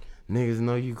and niggas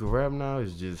know you can rap now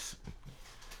is just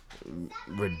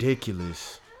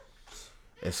ridiculous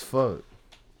as fuck.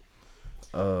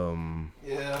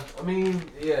 Yeah, I mean,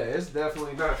 yeah, it's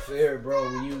definitely not fair, bro.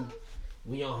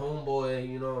 When your homeboy,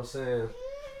 you know what I'm saying,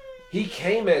 he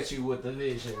came at you with the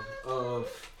vision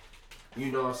of, you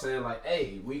know what I'm saying, like,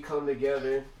 hey, we come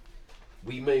together,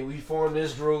 we form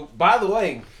this group. By the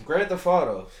way, Grand Theft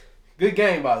Auto, good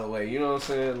game, by the way, you know what I'm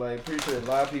saying, like, pretty sure a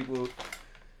lot of people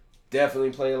definitely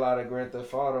play a lot of Grand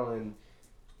Theft Auto, and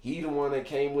he the one that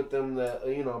came with them that,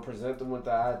 you know, present them with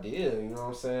the idea, you know what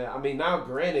I'm saying. I mean, now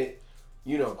granted,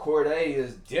 you know, Cordae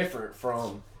is different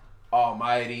from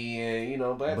almighty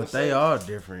and but they are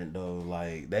different though.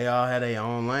 Like they all had their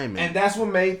own lane, and that's what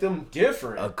made them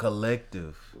different. A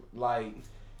collective. Like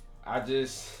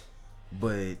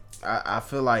But I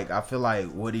feel like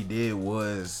what he did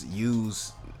was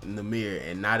use Namir,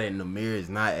 and now that Namir is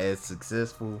not as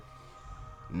successful,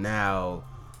 now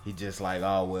he just like,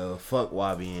 oh well, fuck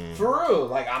YBN. For real,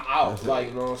 like I'm out. Like,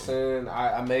 you know what I'm saying?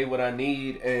 I made what I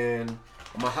need, and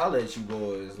I'm gonna holler at you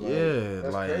boys. Like, yeah,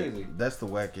 that's like crazy. That's the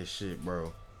wackest shit,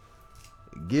 bro.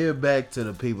 Give back to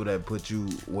the people that put you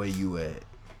where you at.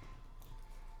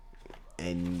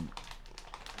 And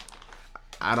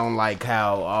I don't like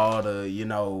how all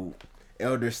the,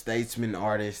 elder statesman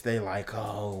artists, they like,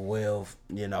 oh, well,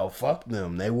 fuck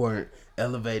them. They weren't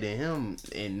elevating him.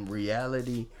 In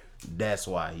reality, that's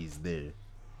why he's there.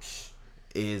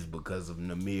 Is because of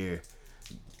Namir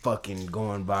fucking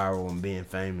going viral and being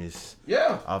famous.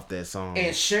 Yeah. Off that song.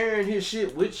 And sharing his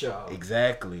shit with y'all.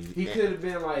 Exactly. He could have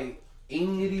been like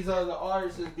any of these other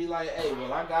artists and be like, hey,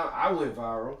 well, I went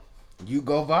viral. You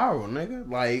go viral, nigga.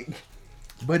 Like,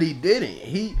 but he didn't.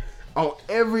 He, on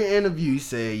every interview, he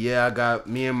said, yeah, I got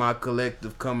me and my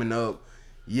collective coming up.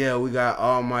 Yeah, we got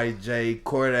Almighty J,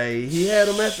 Corday. He had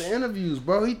them at the interviews,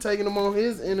 bro. He taking them on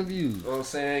his interviews. You know what I'm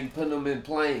saying? Putting them in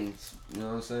planes. You know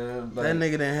what I'm saying? Like, that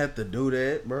nigga didn't have to do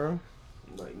that, bro.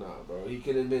 Like, nah, bro. He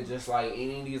could have been just like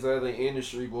any of these other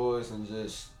industry boys and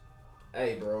just,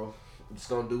 hey, bro, I'm just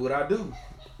gonna do what I do.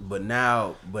 But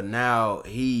now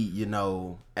he,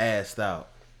 assed out.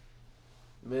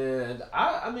 Man,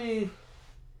 I mean,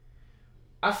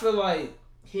 I feel like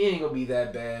he ain't gonna be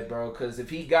that bad, bro. Cause if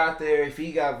he got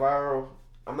viral,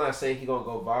 I'm not saying he gonna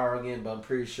go viral again, but I'm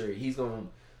pretty sure he's gonna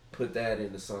put that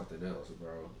into something else,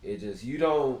 bro. It just you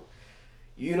don't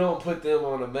put them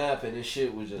on the map and this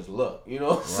shit was just luck. You know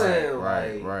what I'm saying?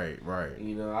 Right.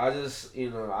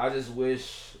 I just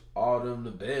wish all them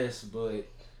the best, but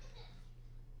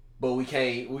we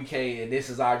can't, and this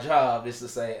is our job, is to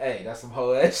say, hey, that's some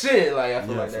whole ass shit. Like, I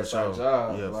feel like that's our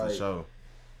job. Yeah, like, for sure.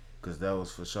 Cause that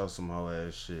was for sure some whole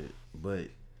ass shit. But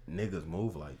niggas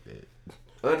move like that.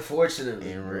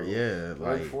 Unfortunately.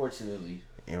 Unfortunately.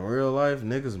 In real life,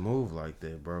 niggas move like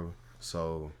that, bro.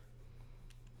 So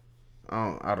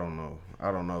I don't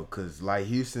know. Cause like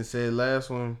Houston said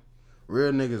last one,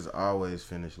 real niggas always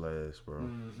finish last, bro.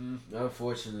 Mm-hmm.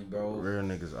 Unfortunately, bro. Real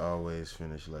niggas always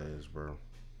finish last, bro.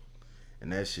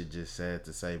 And that shit just sad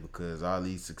to say because all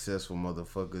these successful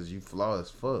motherfuckers, you flaw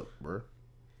as fuck, bro.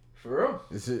 For real?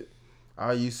 Is it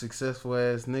all you successful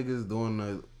ass niggas doing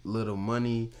the little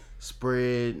money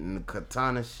spread and the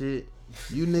katana shit?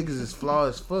 You niggas is flaw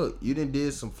as fuck. You done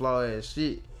did some flaw ass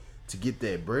shit to get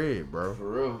that bread, bro. For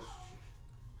real.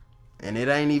 And it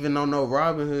ain't even on no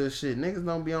Robin Hood shit. Niggas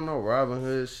don't be on no Robin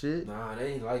Hood shit. Nah,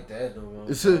 they ain't like that no more.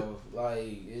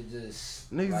 Like, it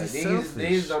just niggas like, is selfish.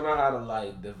 Niggas don't know how to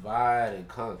like divide and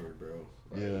conquer, bro.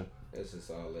 Like, yeah. That's just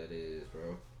all that is,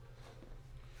 bro.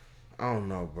 I don't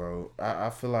know, bro. I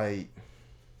feel like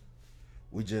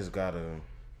we just gotta.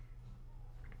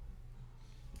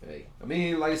 Hey, I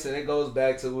mean, like I said, it goes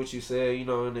back to what you said, in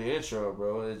the intro,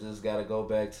 bro. It just gotta go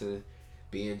back to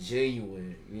being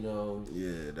genuine,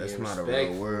 Yeah, that's not a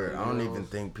real word. I don't even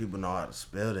think people know how to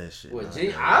spell that shit. Well,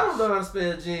 I don't know how to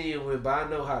spell genuine, but I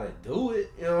know how to do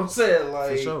it. You know what I'm saying?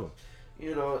 Like, for sure.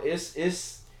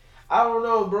 It's. I don't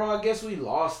know, bro. I guess we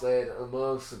lost that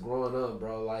amongst growing up,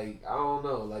 bro. Like, I don't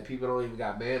know. Like, people don't even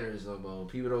got manners no more.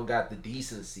 People don't got the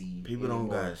decency. People don't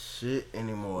got shit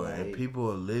anymore, like, and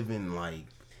people are living like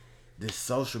this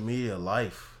social media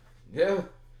life. Yeah.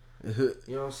 You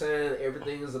know what I'm saying?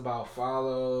 Everything is about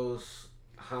follows,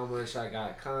 how much I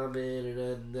got comment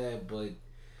and that, but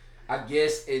I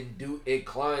guess it do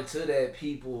incline to that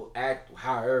people act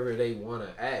however they want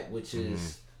to act, which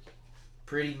is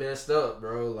pretty messed up,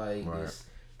 bro. Like, it's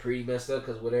pretty messed up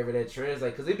because whatever that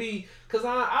translates, because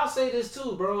I'll say this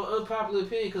too, bro, unpopular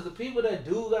opinion, because the people that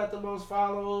do got the most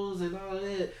follows and all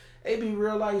that, they be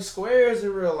real life squares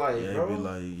in real life,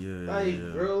 bro. They be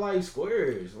real life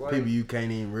squares. Like, people you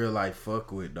can't even real life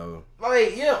fuck with though.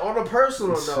 Like, on a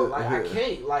personal note, like I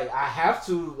can't, like I have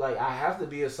to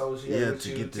be associated with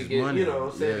you to get money. You know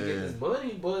what I'm saying, to get this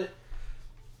money, but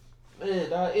man,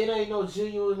 dog, it ain't no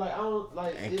genuine, like I don't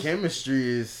like. And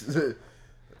chemistry is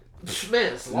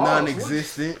man, it's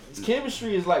non-existent.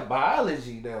 Chemistry is like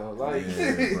biology now, like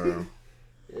bro.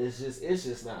 it's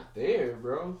just not there,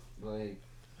 bro. Like,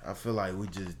 I feel like we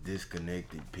just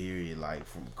disconnected, period. Like,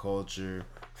 from culture,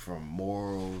 from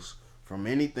morals, from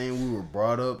anything we were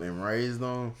brought up and raised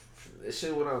on. This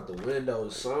shit went out the window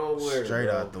somewhere. Straight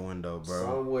out the window, bro.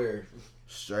 Somewhere.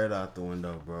 Straight out the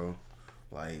window, bro.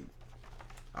 Like,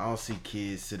 I don't see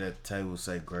kids sit at the table and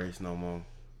say grace no more.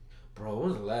 Bro, when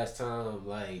was the last time,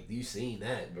 like, you seen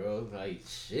that, bro? Like,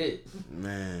 shit.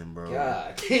 Man, bro.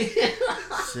 God.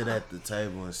 Sit at the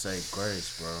table and say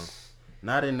grace, bro.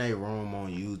 Not in their room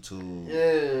on YouTube.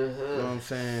 Yeah. You know what I'm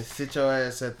saying? Sit your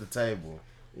ass at the table.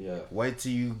 Yeah. Wait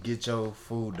till you get your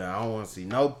food down. I don't want to see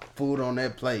no food on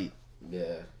that plate.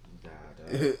 Yeah. Nah,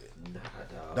 dog. Nah,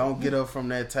 dog. Don't get up from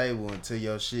that table until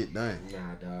your shit done.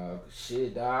 Nah, dog.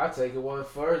 Shit, dog. I take it one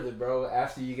further, bro.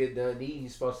 After you get done eating, you're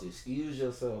supposed to excuse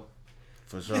yourself.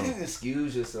 For sure.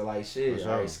 Excuse yourself, like, shit. For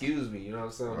sure. All right, excuse me. You know what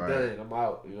I'm saying? I'm Right. done. I'm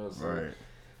out. You know what I'm saying? Right.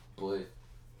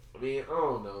 But, I mean, I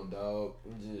don't know, dog.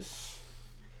 I'm just...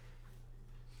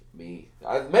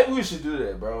 maybe we should do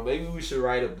that, bro. Maybe we should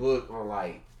write a book on,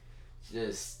 like,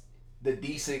 just the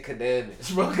decent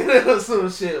commandments, bro.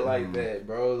 Some shit like that,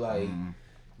 bro. Like,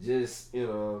 just, you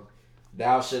know,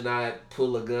 thou should not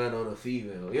pull a gun on a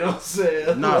female. You know what I'm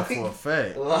saying? Not like, for a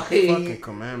fact. like, Fucking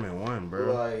commandment 1,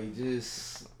 bro. like,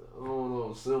 just, I don't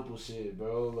know, simple shit,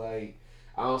 bro. Like,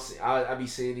 I be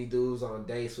seeing these dudes on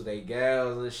dates with they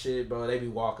gals and shit, bro. They be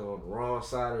walking on the wrong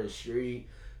side of the street.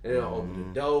 They don't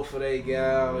open the door for they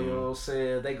gal. You know what I'm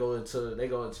saying? They go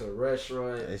into a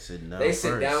restaurant. They sit down They first.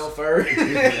 sit down first.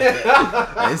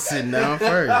 They sitting down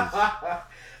first.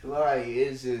 Like,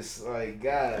 it's just like,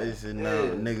 God. They sitting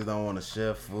down. Niggas don't want to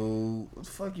share food. What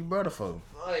the fuck you brother for?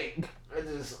 Like, I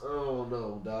don't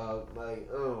know, dog. Like,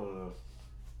 I don't know.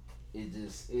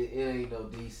 It ain't no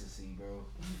decency, bro.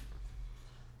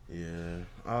 Yeah,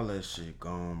 all that shit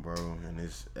gone, bro, and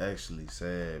it's actually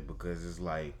sad because it's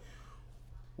like,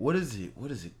 what is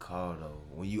it called though?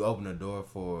 When you open the door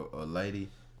for a lady,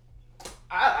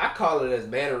 I call it as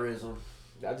mannerism.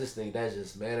 I just think that's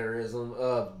just mannerism.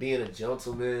 Being a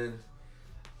gentleman.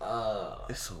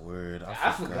 it's a word.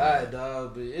 I forgot,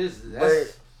 dog, but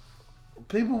that's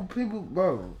people,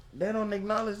 bro, they don't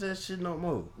acknowledge that shit no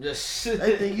more. just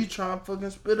They think you trying to fucking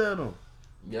spit at them.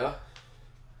 yeah.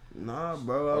 Nah,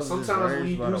 bro. I But was just sometimes when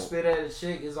raised you by do the- spit at a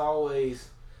chick, it's always,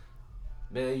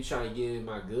 man, you trying to get in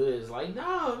my goods. Like,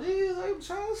 no, nigga, like, I'm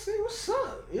trying to see what's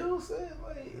up. You know what I'm saying?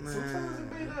 Like, sometimes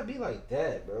it may not be like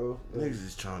that, bro. Niggas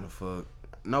is trying to fuck.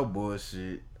 No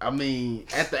bullshit. I mean,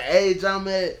 at the age I'm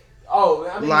at, Oh,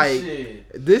 I mean, like,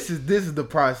 shit. this is the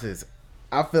process.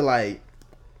 I feel like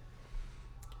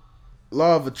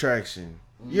law of attraction.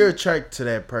 You're attracted to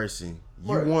that person.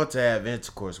 You Right. want to have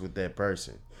intercourse with that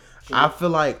person. I feel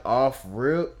like off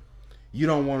rip, you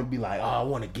don't want to be like, oh, I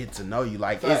want to get to know you.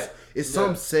 Like, Fact. it's Yeah.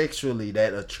 something sexually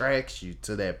that attracts you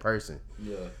to that person.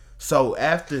 Yeah. So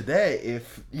after that,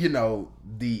 if you know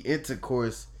the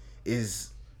intercourse is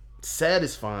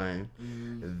satisfying,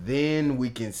 then we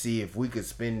can see if we could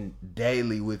spend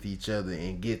daily with each other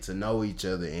and get to know each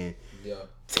other and Yeah.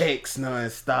 text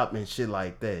nonstop and shit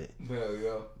like that. Hell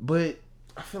yeah. But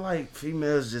I feel like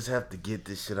females just have to get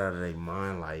this shit out of their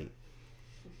mind. Like,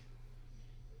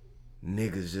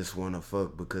 niggas just want to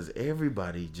fuck because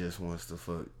everybody just wants to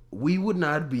fuck. We would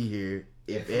not be here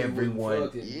if we wouldn't everyone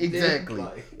fuck it. exactly.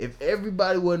 Like- If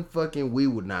everybody wasn't fucking, we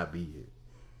would not be here.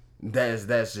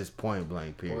 That's just point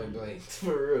blank. Period. Point blank. For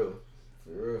real.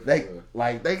 For real. For They real.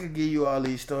 like they could give you all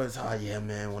these stories. Oh yeah,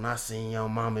 man. When I seen your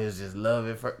mama, it was just love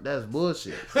at first. That's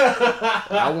bullshit.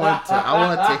 I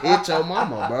wanted to hit your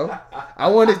mama, bro. I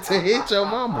wanted to hit your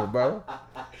mama, bro.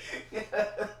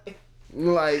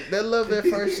 Like that love at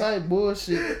first sight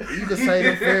bullshit. You can say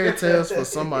them fairy tales for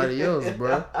somebody else,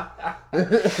 bro.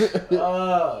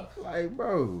 Like,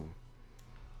 bro.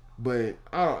 But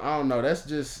I don't know. That's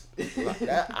just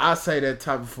I'll say that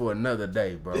topic for another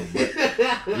day, bro.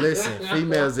 But listen,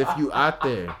 females, if you out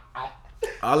there,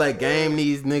 all that game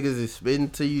these niggas is spitting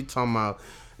to you, talking about,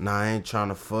 nah, I ain't trying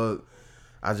to fuck.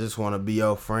 I just want to be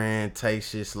your friend. Take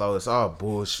shit slow. It's all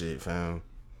bullshit, fam.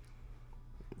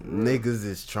 Niggas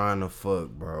is trying to fuck,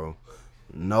 bro.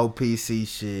 No PC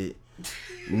shit.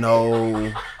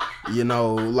 No, you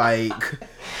know, like,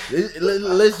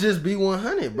 let's just be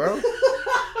 100, bro.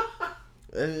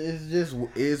 It's just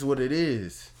is what it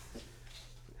is.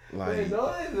 Like, Man,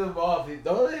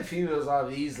 don't let females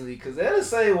off easily, cause they're the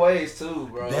same ways too,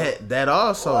 bro. that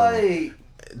also, like,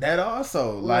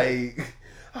 like,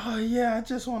 oh yeah, I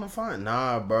just want to find.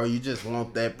 Nah, bro, you just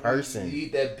want that person. you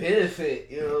need that benefit.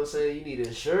 You know what I'm saying? You need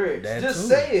insurance. That Just too.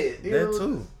 say it. You That know?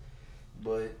 too.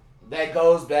 But that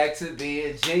goes back to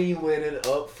being genuine and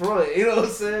upfront. You know what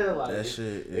I'm saying? Like, That shit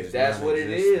is if that's what it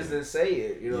is, non-existent. then say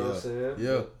it. You know what I'm saying?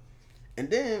 Yeah. And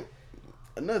then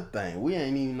another thing, we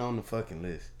ain't even on the fucking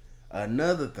list.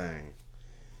 Another thing,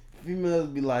 females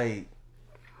be like,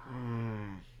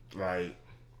 like,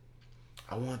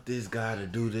 I want this guy to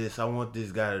do this, I want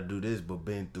this guy to do this, but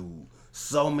been through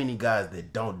so many guys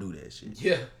that don't do that shit.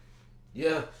 Yeah.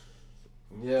 Yeah.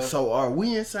 Yeah. So are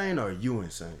we insane or are you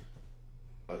insane?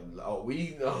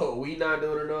 We not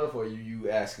doing enough, or you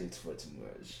asking for too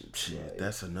much? Shit, Like,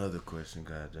 that's another question.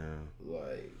 Goddamn.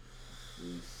 Like,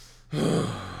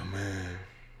 Oh man.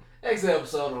 next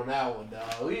episode on that one,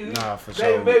 dog. Nah, for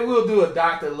sure. Maybe we'll do a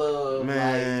Dr. Love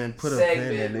Man, put a segment,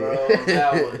 pin in bro, it. on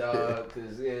that one, dog.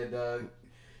 Cause yeah, dog.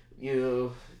 You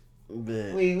know,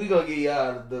 Bet. we gonna give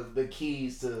y'all the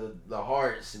keys to the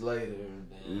hearts later.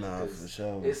 Man, Nah, 'cause for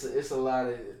sure. It's a lot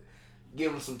of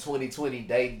give them some 2020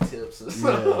 dating tips or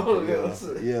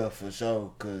something. Yeah, for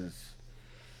sure. Cause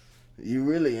you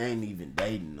really ain't even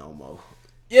dating no more.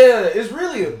 Yeah, it's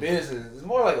really a business. It's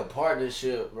more like a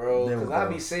partnership, bro. There we Because I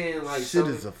go. be seeing like Shit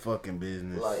is a fucking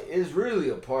business. like it's really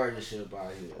a partnership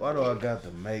out here. Why do I got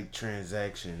to make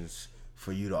transactions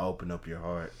for you to open up your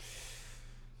heart?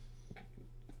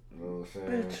 You know what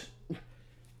I'm saying? Bitch.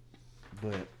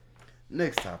 But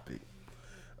next topic.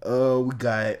 We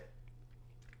got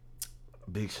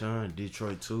Big Sean,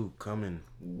 Detroit 2 coming.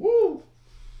 Woo!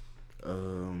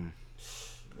 Um,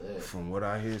 Man. from what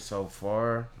I hear so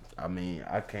far, I mean,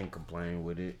 I can't complain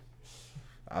with it.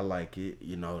 I like it.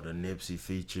 You know, the Nipsey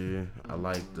feature. I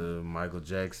like the Michael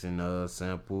Jackson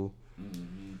sample.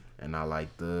 And I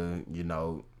like the, you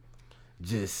know,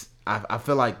 just I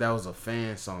feel like that was a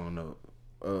fan song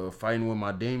of Fighting With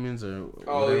My Demons or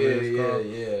Oh whatever yeah, it's called.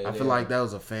 yeah. I feel like that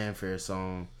was a fanfare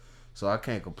song, so I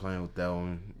can't complain with that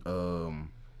one.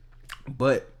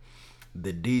 But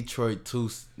the Detroit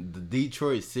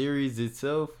series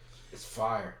itself, it's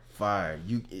fire. fire.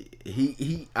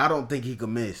 He I don't think he could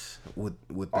miss with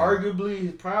that.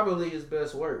 Arguably, probably his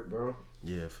best work, bro.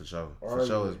 Yeah, for sure. For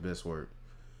sure his best work.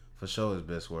 For sure his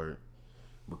best work.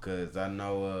 Because I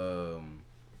know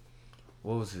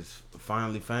what was his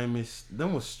Finally Famous?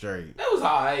 Them was straight. That was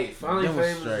alright. Finally That was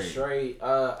Famous was straight.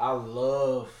 I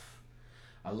love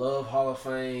Hall of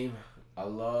Fame. I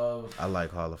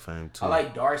like Hall of Fame too. I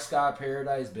like Dark Sky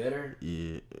Paradise better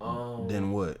Yeah.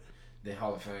 Then what? than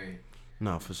Hall of Fame.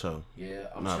 No, for sure. Yeah,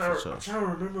 I'm Nah, trying for sure. I'm trying to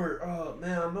remember.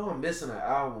 Man, I know I'm missing an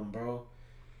album, bro.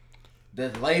 The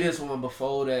latest one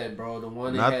before that, bro. The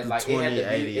one that Not had the like it had the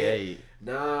 2088.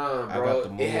 Nah, I bro.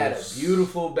 got the It had a moves.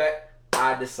 beautiful back.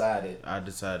 I decided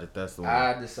that's the one.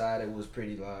 I decided was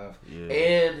pretty live. Yeah.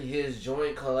 And his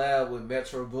joint collab with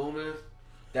Metro Boomin,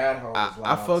 that whole was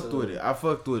live I fucked too. with it. I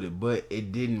fucked with it, but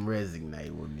it didn't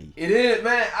resonate with me. It is,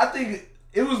 man. I think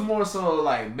it was more so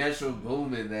like Metro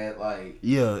Boomin that like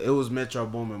Yeah, it was Metro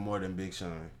Boomin more than Big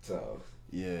Sean. so.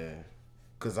 Yeah.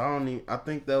 Cause I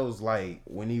think that was like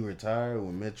when he retired,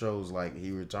 when Metro was like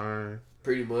he returned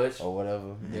Pretty much. or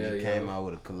whatever. And Yeah, he yeah. came out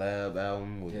with a collab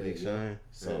album with Yeah, Big yeah. Sean.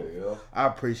 So There you go. I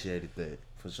appreciated that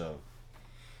for sure.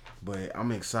 But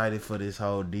I'm excited for this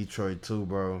whole Detroit 2,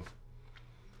 bro.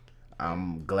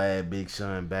 I'm glad Big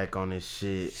Sean back on this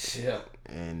shit. Yeah.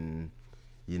 And,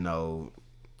 you know,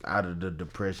 out of the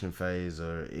depression phase,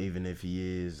 or even if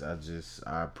he is,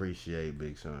 I appreciate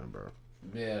Big Sean, bro.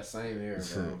 Yeah, same here,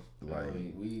 bro. Like,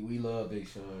 we love Big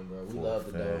Sean, bro. We For love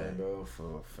a the fact. Don, bro.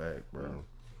 For a fact, bro.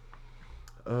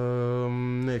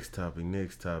 Next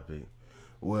topic.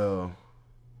 Well,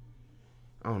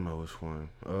 I don't know which one.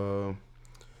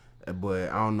 But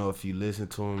I don't know if you listen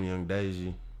to him, Young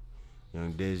Deji.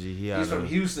 He's from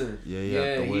Houston.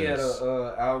 Yeah, He had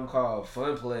a album called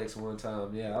Funplex one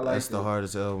time. Yeah, I like That's the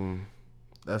hardest album.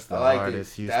 That's the I like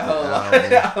hardest it. Houston I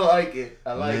album. like it.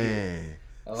 I like it. Man.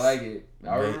 I like it. I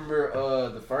Man. remember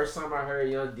the first time I heard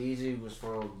Young DG was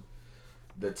from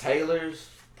the Taylors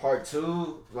Part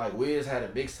 2. Like Wiz had a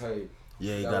mixtape.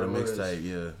 Yeah, he That got a was- mixtape,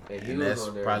 yeah. and he And was that's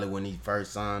on there. probably when he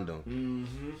first signed him.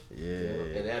 Mm-hmm.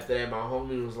 Yeah. And after that, my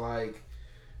homie was like,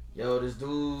 "Yo, this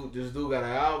dude got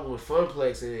an album with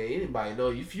Funplex in it. Anybody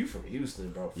know you from Houston,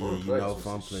 bro? Yeah, Funplex you know was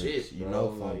some Funplex. shit, You bro. know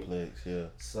Like, Funplex, yeah.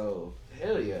 So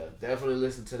hell yeah, definitely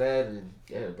listen to that. And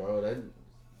yeah, bro, that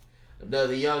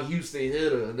another young Houston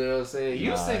hitter. You know what I'm saying?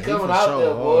 Nah, Houston he coming for out sure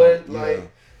there, boy. hard, yeah.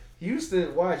 Like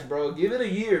Houston, watch, bro. Give it a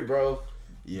year, bro.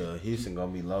 Yeah, Houston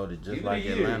gonna be loaded just Give it like a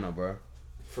year. Atlanta, bro.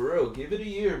 For real, give it a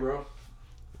year, bro.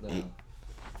 Nah.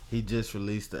 He just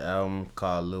released the album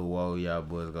called Lil Woe. Y'all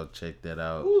boys go check that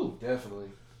out. Ooh, definitely.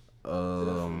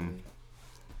 Definitely.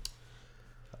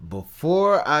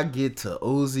 Before I get to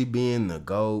Uzi being the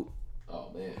GOAT, Oh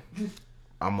man.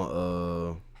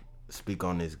 I'ma speak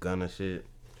on this Gunna shit.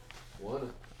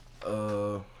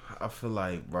 Wanna? I feel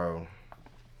like, bro,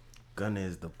 Gunna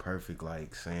is the perfect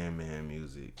like Sandman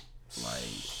music. Like,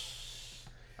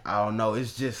 I don't know,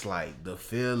 it's just like the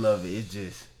feel of it.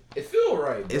 It feel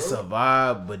right, bro. It's a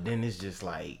vibe, but then it's just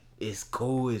like it's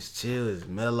cool, it's chill, it's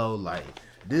mellow. Like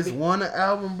this one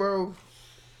album, bro,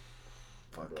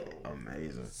 fucking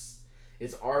amazing.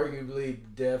 it's arguably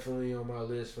definitely on my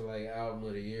list for like album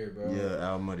of the year, bro. Yeah,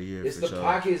 album of the year. It's for the sure.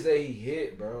 pockets that he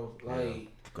hit, bro. Like Yeah,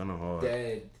 gonna hard.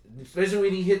 that, especially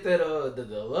when he hit that the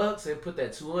deluxe and put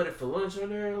that 200 for lunch on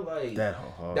there. Like That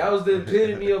hard. that was the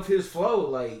epitome of his flow.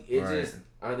 Like it Right. just.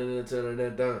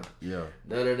 Done. Yeah.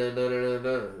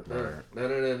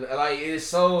 Like it's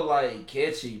so like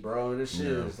catchy, bro. This shit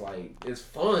Yeah. is like it's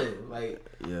fun. Like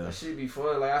Yeah. that shit be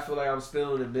fun. Like I feel like I'm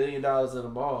spending $1 million in the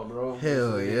mall, bro.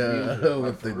 Hell This is yeah. music. Like,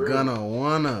 With for the real. gonna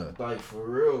wanna. Like for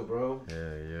real, bro.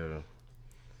 Yeah, yeah.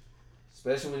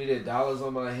 Especially when he did Dollars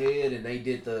on My Head and they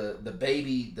did the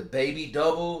baby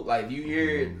double. Like you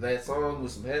hear that song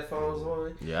with some headphones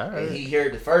on. Yeah, And alright. he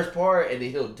heard the first part, and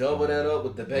then he'll double that up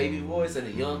with the baby voice and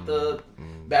the Young Thug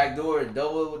backdoor and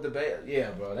double it with the baby. Yeah,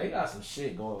 bro, they got some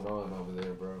shit going on over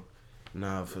there, bro.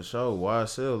 Nah, for sure.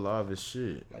 YSL live as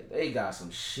shit. Like they got some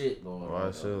shit going on.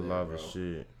 YSL over there, live bro. as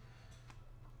shit.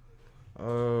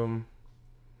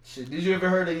 Shit, did you ever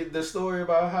heard the story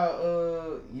about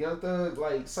how Young Thug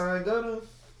like signed Gunna?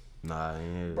 Nah, I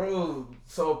ain't hear it. Bro,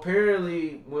 so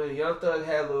apparently when Young Thug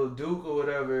had Lil Duke or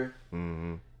whatever,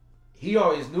 Mm-hmm. he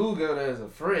always knew Gunna as a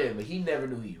friend, but he never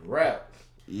knew he rapped.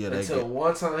 Yeah, they Until get,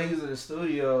 one time he was in the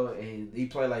studio and he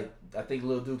played like, I think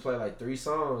Lil Duke played like 3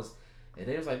 songs, and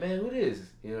they was like, man, who this?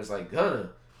 You know, it's like Gunna,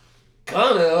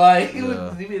 like he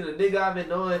was he been a nigga I've been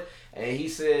knowing, and he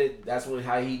said that's when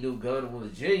how he knew Gunna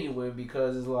was genuine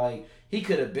because it's like he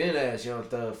could have been asked Young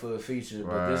Thug for a feature,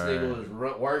 but this nigga was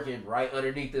working right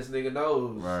underneath this nigga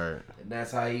nose, right. and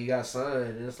that's how he got signed.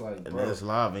 And it's like, And bro, that's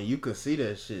live, and you could see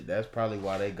that shit. That's probably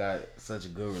why they got such a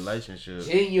good relationship.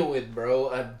 genuine, bro,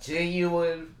 a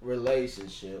genuine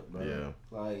relationship, bro.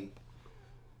 Yeah. Like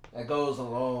that goes a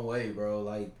long way, bro.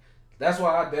 Like that's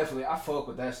why I fuck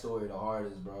with that story the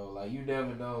hardest, bro. Like you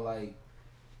never know, like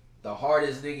the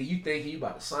hardest nigga you think you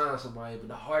about to sign somebody, but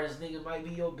the hardest nigga might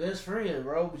be your best friend,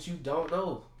 bro. But you don't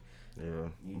know. Yeah.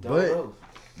 You don't know.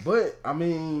 But I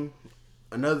mean,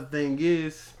 another thing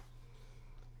is,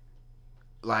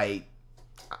 like,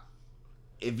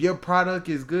 if your product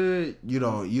is good, you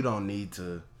don't need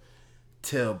to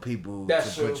tell people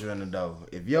That's to put true. you in the door.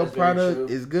 If your That's very product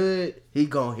true. is good, he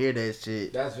gonna hear that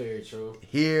shit That's very true.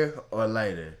 here or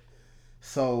later.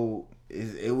 So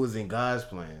it was in God's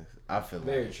plans. I feel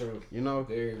Very like, true. you know.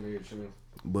 Very, very true.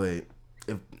 But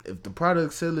if the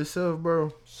product sell itself,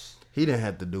 bro, he didn't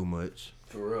have to do much.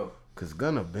 For real. Cause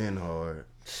Gunna been hard.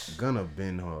 For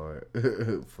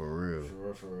real. For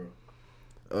real, for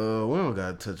real. We don't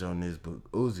gotta touch on this, but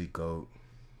Uzi Goat.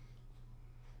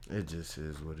 It just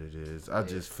is what it is. I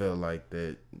just felt like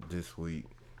that this week.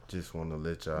 Just want to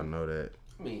let y'all know that.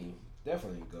 I mean,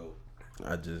 definitely go.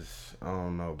 I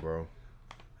don't know, bro.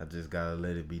 I just gotta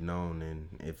let it be known, and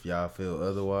if y'all feel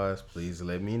otherwise, please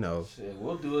let me know. Shit,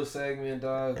 we'll do a segment,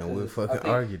 dog. And we'll 'cause fucking I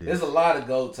think argue this. There's a lot of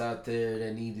goats out there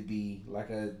that need to be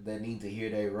that need to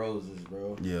hear their roses,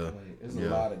 bro. Yeah. Like, there's a Yeah.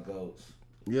 lot of goats.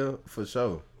 Yeah, for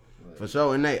sure. Like, For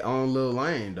sure, in their own little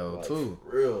lane, though, like, too.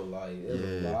 For real, like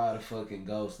there's Yeah. a lot of fucking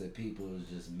ghosts that people is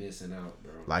just missing out,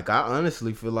 bro. Like, I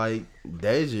honestly feel like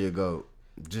Deja a GOAT.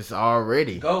 Just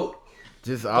already. Goat.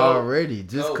 Just already.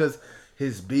 Just Goat. because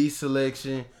his beat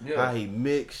selection, Yeah. how he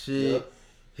mix shit, Yeah.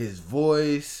 his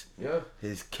voice, Yeah.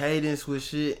 his cadence with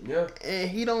shit. Yeah. And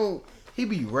he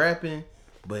be rapping,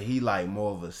 but he like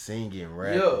more of a singing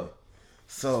rapper. Yeah.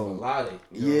 So, Melodic.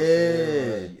 You know what I'm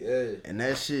saying? yeah. Like, yeah. And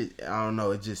that shit, I don't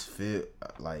know, it just feel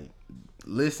like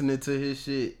listening to his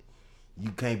shit, you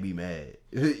can't be mad.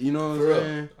 You know what For I'm real.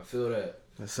 saying? I feel that.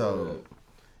 So,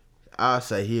 I'll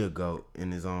say he a GOAT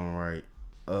in his own right.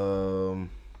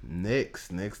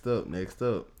 Next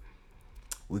up,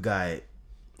 we got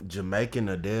Jamaican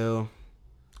Adele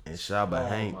and Shabba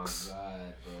Hanks.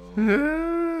 Oh my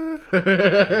god,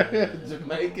 bro.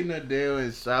 Jamaican Adele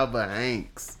and Shabba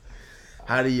Hanks.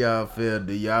 How do y'all feel?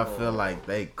 Do y'all feel like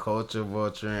they culture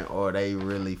vulturing, or they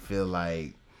really feel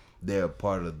like they're a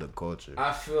part of the culture?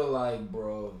 I feel like,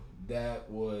 bro, that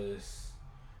was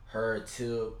her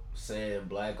tip saying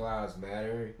Black Lives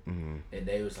Matter, Mm-hmm. and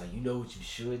they was like, you know what you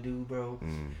should do, bro?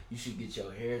 You should get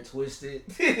your hair twisted,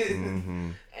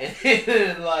 Mm-hmm.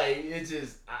 and like it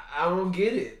just, I don't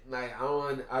get it. Like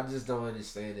I just don't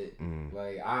understand it. Mm.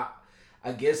 Like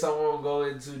I guess I won't go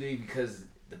in too deep because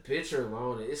the picture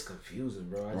alone, it's confusing,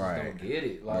 bro. I just Right. don't get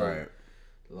it. Like, Right.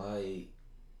 like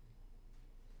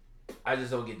I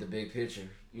just don't get the big picture.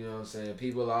 You know what I'm saying?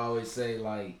 People always say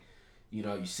like, you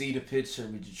know, you see the picture,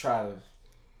 but you try to,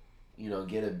 you know,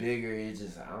 get it bigger. It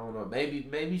just, I don't know.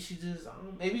 Maybe she just,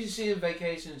 maybe she in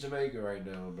vacation in Jamaica right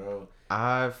now, bro.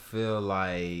 I feel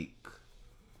like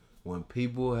when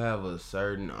people have a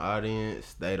certain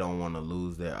audience, they don't want to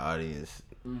lose their audience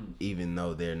even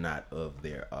though they're not of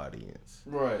their audience.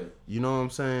 Right. You know what I'm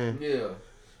saying? Yeah.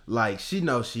 Like, she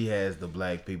knows she has the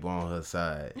black people on her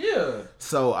side. Yeah.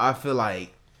 So I feel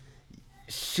like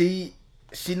she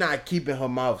not keeping her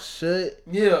mouth shut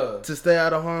Yeah. to stay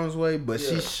out of harm's way, but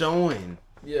she's showing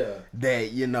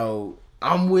that, you know,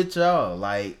 I'm with y'all.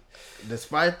 Like,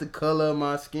 despite the color of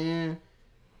my skin,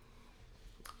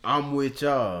 I'm with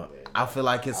y'all. I feel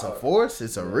like it's a force.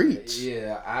 It's a reach.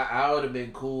 Yeah, I would have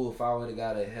been cool if I would have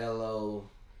got a hello,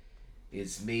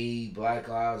 it's me, Black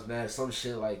Lives Matter, some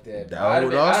shit like that. That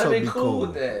would also be cool.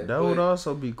 With that. That would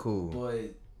also be cool.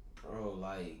 But, bro,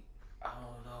 like, I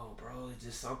don't know, bro. It's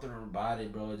just something about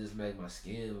it, bro. It just make my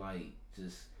skin, like,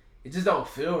 it just don't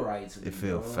feel right to me. It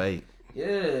feel bro. fake. Yeah,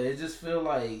 it just feel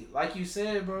like you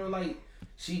said, bro, like,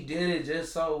 she did it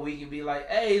just so we can be like,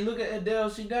 hey, look at Adele,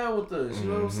 she down with us. You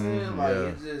know what I'm saying? Like,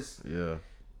 it just, I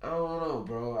don't know,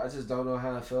 bro. I just don't know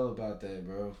how I felt about that,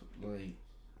 bro. Like,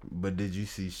 but did you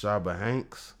see Shabba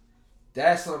Hanks?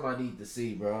 that's something I need to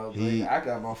see, bro. I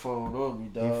got my phone on me,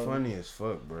 dog. He funny as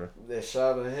fuck, bro. That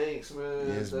Shabba Hanks, man.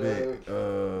 Yeah, it's big.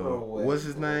 What's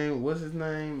his name? What's the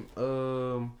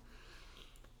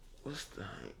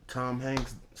Tom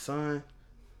Hanks' son?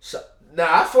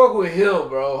 Nah, I fuck with him,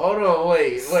 bro. Hold on,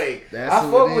 wait. I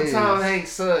fuck with Tom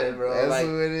Hanks' son, bro. That's like,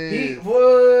 who it is.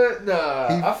 What? Nah,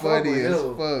 He I fuck funny with as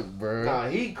him. fuck, bro. Nah,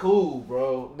 he cool,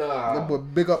 bro. Nah. That boy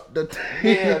big up the.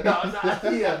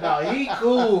 He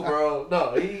cool, bro.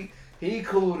 No, he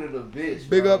cool to the bitch.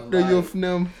 Big bro. up the like, youth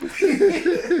them.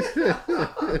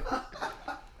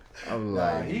 I'm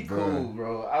like, he bro. cool,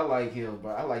 bro. I like him,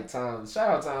 bro. I like Tom. Shout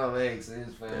out Tom Hanks and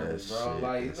his family, That bro. shit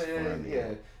Like, is man, funny.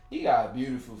 yeah, he got a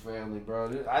beautiful family,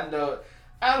 bro. I know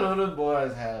the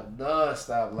boys have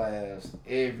non-stop laughs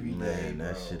every day, Man,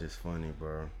 that bro. shit is funny,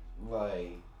 bro.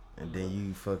 Like, And then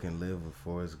you fucking live with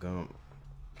Forrest Gump.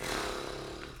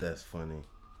 That's funny.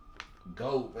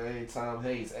 GOAT, man. Tom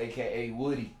Hanks, a.k.a.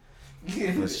 Woody.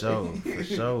 For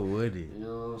sure, Woody. You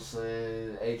know what I'm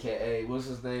saying? A.k.a. what's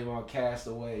his name on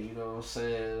Castaway? You know what I'm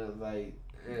saying? Like,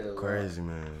 yeah, Crazy,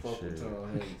 man. Fuck Shit. with Tom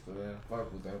Hanks, man.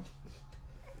 Fuck with them.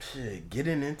 Shit,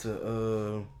 getting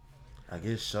into, I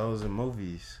guess shows and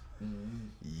movies. Mm-hmm.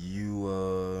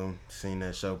 You, seen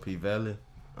that show, P Valley?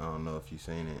 I don't know if you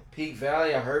seen it. Peak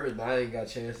Valley, I heard it, but I ain't got a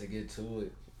chance to get to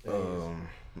it.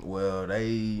 Well,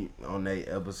 they on their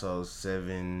episode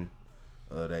 7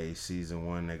 of they season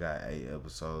 1, they got 8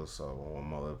 episodes, so one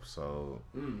more episode.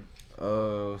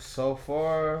 So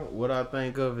far, what I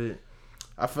think of it,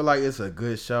 I feel like it's a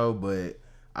good show, but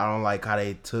I don't like how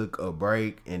they took a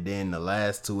break, and then the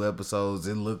last 2 episodes,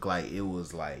 it looked like it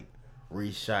was like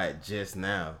reshot just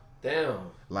now.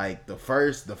 Damn. Like the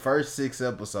first 6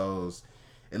 episodes,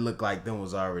 it looked like them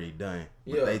was already done.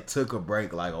 But they took a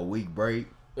break, like a week break.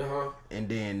 And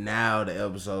then now the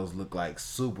episodes look like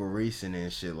super recent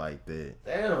and shit like that.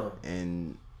 Damn.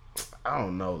 And I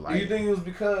don't know, like. Do you think it was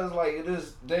because like it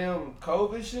is damn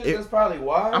COVID shit? That's probably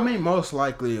why. I mean, most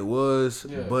likely it was,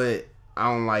 Yeah. but I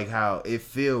don't like how it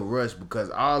feel rushed because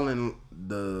all in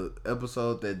the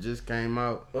episode that just came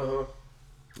out,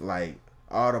 like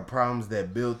all the problems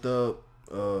that built up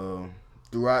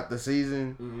throughout the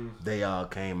season, they all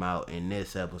came out in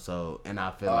this episode, and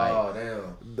I feel like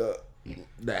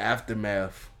the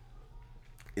aftermath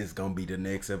is gonna be the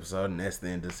next episode, and that's the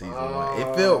end of season 1.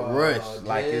 It felt rushed,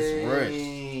 like it's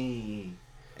rushed.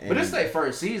 But it's their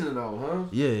first season though, huh?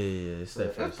 Yeah. It's their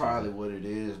That's first probably season. what it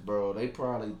is, bro. They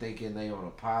probably thinking they on a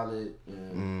pilot.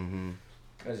 And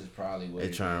that's just probably what They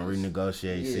it trying to is.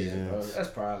 renegotiate Bro, seasons. that's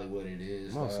probably what it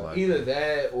is. Most dog. likely. Either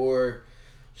that or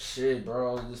shit,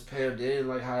 bro. This pandemic,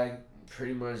 like how I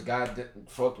pretty much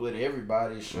fucked with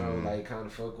everybody's show, like kind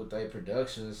of fucked with their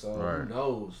production. So Right. who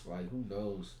knows? Like who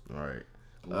knows? Right.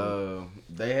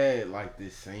 They had like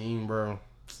this scene, bro.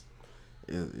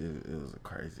 It was a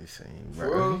crazy scene, bro.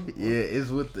 For real? Yeah, it's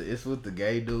with the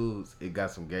gay dudes. It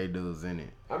got some gay dudes in it.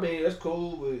 I mean, that's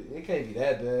cool, but it can't be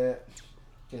that bad.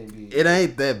 Can't be. It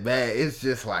ain't that bad. It's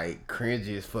just like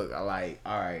cringy as fuck. Like,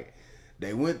 all right,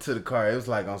 they went to the car. It was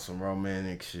like on some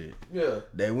romantic shit. Yeah.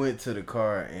 They went to the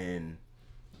car and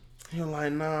he was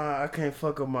like, nah, I can't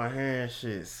fuck up my hair and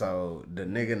shit. So the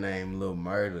nigga named Lil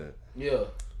Murder, Yeah.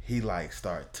 he like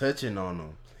start touching on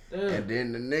him. Damn. And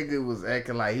then the nigga was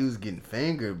acting like he was getting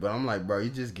fingered, but I'm like, bro, you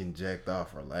just getting jacked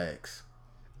off. Relax.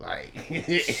 Like,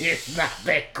 it's not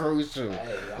that crucial.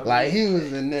 Hey, I like, mean, he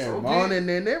was in there some moaning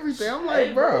and everything. I'm like,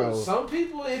 Hey, bro. Some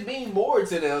people it mean more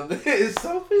to them.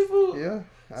 Some people. Yeah,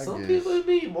 I Some guess. people it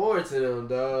mean more to them,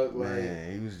 dog. Like,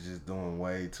 Man, he was just doing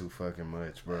way too fucking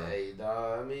much, bro. hey,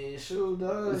 dog. I mean, shoot,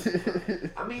 dog.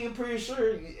 I mean, I'm pretty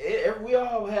sure we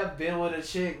all have been with a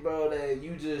chick, bro, that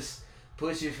you just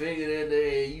put your finger in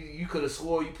there and you could have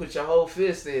swore you put your whole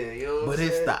fist in. You know what I'm But saying?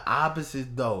 it's the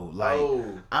opposite though. Like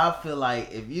I feel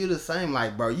like if you the same,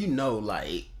 like bro, you know,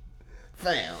 like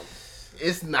fam,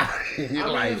 it's not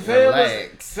like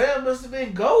relax. Fam must have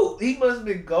been GOAT. He must have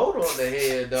been GOAT on the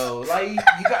head though. Like you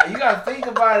got to think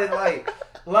about it.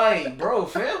 Like bro,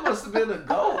 Fam must have been a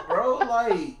GOAT, bro.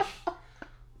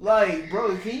 Like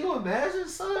bro, can you imagine,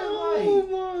 son? Like,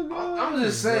 Oh my God, I'm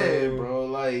just saying, bro.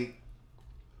 Like,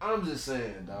 I'm just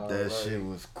saying, dog. That like, shit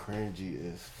was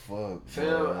cringy as fuck. Fam,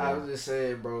 bro. I'm just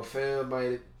saying, bro. Fam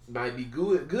might be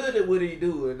good at what he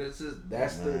do, and that's the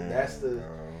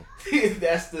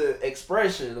that's the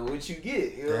expression of what you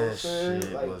get. You know what I'm That saying?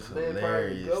 shit Like, was man, probably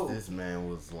hilarious. GOAT. This man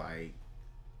was like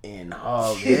in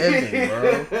hog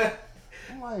heaven, bro.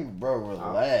 I'm like, bro,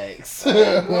 relax.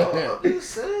 Bro, I'm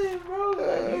just saying, bro.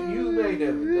 Like, you may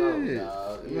never know, dog. You know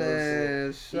what I'm saying?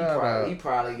 Man, shut up. He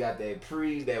probably got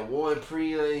that one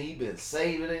pre, and he been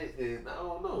saving it, and I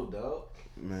don't know, dog.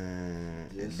 Man,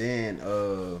 Yes. and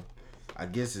then I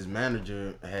guess his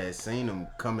manager had seen him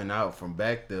coming out from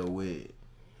back there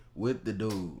with the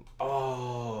dude.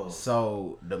 Oh,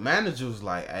 So the manager was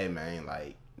like, "Hey man,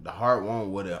 like the heart won't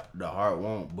what the heart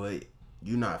won't, but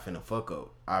you not finna fuck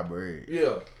up our bread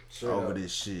yeah, straight over up.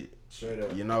 this shit, Straight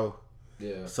up, you know."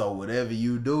 yeah. So whatever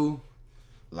you do,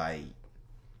 like,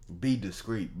 be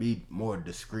discreet, be more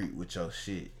discreet with your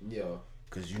shit, Yeah,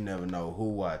 cause you never know who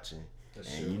watching.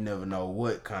 that's And true. you never know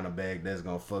what kind of bag that's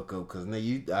gonna fuck up. Cause now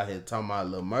you out here talking about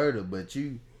little murder, but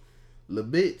you little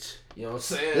bitch. You know what I'm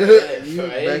saying? You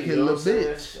Hey, back you here, know little what I'm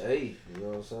saying? bitch. Hey, you know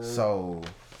what I'm saying? So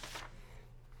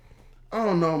I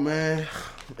don't know, man.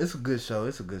 It's a good show.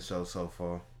 It's a good show so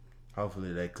far.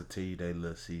 Hopefully they continue their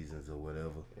little seasons or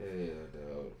whatever. Yeah,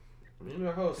 dog. I mean,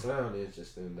 the whole sound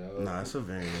interesting, dog. Nah, it's a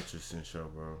very interesting show,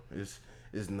 bro. It's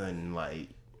nothing like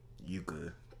you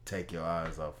could take your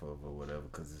eyes off of or whatever,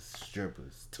 cause it's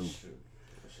strippers too.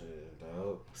 Shit,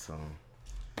 dog. So,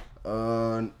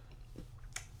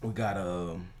 we got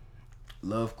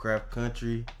Lovecraft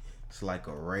Country. It's like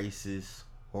a racist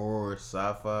horror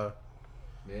sci-fi.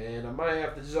 Man, I might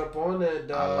have to jump on that,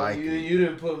 dog. like you it. you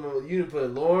didn't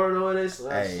put Lauren on it. So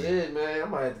Hey. shit, man. I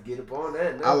might have to get up on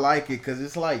that now. I like it because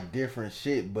it's like different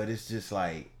shit, but it's just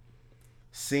like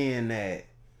seeing that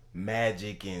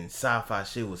magic and sci-fi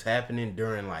shit was happening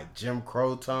during like Jim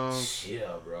Crow times.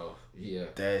 Yeah, bro. Yeah.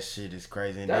 That shit is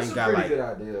crazy. And That's then a got pretty like good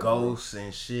idea, bro. ghosts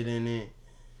and shit in it.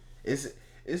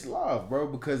 It's love, bro,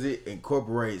 because it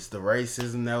incorporates the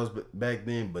racism that was back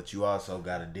then, but you also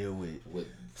got to deal with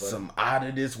some out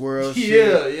of this world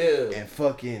shit. Yeah. And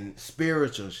fucking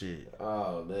spiritual shit.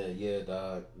 Oh man, yeah,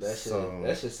 dog. That So-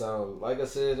 shit sound like I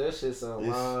said. That shit sound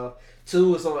It's- wild.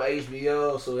 2 is on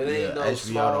HBO, so it ain't Yeah, no HBO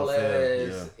small don't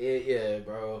fail, ass. Yeah,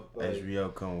 bro. Like, HBO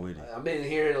come with it. I've been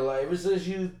hearing a lot ever since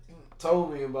you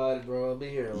told me about it, bro. I've been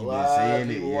hearing a You lot of been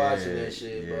people seeing it? watching that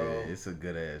shit, yeah, bro. It's a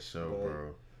good ass show, But-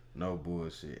 bro. No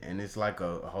bullshit. And it's like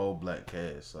a whole black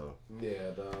cast, so Yeah,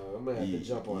 dog. I'm gonna have to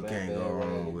jump on you that. can't go wrong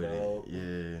bandwagon, with dog. it.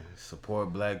 Yeah.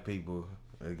 Support black people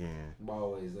again. I'm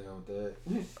always down with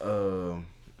that.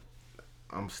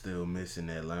 I'm still missing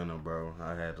Atlanta, bro.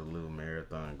 I had a little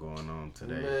marathon going on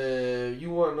today. Man, you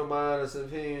want to know my honest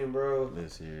opinion, bro?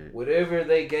 Let's hear it. Whatever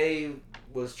they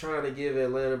was trying to give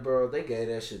Atlanta, bro, they gave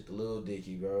that shit to Lil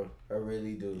Dicky, bro. I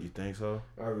really do. You think so?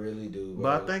 I really do, bro.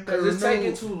 But I think they because it's taking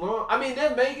renewed- too long. I mean,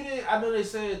 they're making it. I know they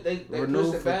said they pushed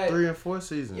Renewed it for back. 3 and 4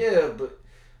 seasons. Yeah, but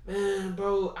man,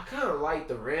 bro, I kind of like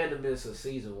the randomness of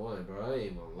season 1, bro. I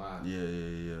ain't gonna lie.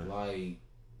 Yeah. Like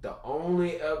the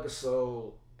only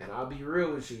episode, and I'll be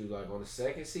real with you, like on the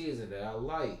second season that I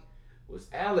liked was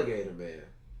Alligator Man.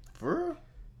 For real?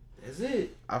 That's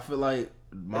it. I feel like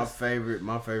my favorite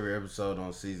episode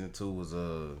on season 2 was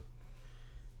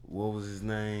what was his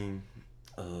name?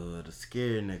 The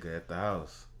scared nigga at the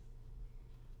house.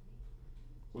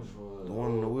 Which one? The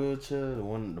one in the wheelchair,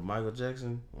 the Michael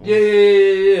Jackson. one?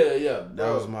 Yeah.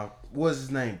 That was my what's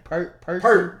his name?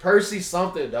 Percy? Percy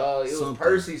something, dog. It was Something.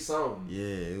 Percy something. Yeah,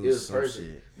 it It was was some Percy.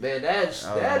 shit. Man, that was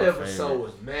that my episode favorite.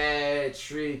 was mad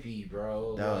trippy,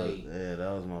 bro. That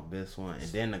was my best one. And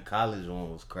then the college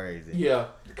one was crazy. Yeah,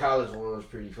 the college one was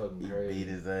pretty fucking He crazy. beat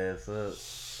his ass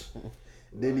up.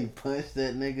 Then he punched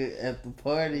that nigga at the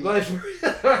party. Like,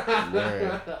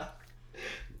 that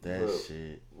Bro.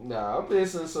 shit. Nah, I'm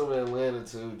missing some Atlanta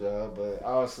too, dog. But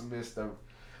I also miss them.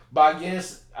 But I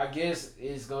guess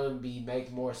it's gonna be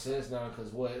make more sense now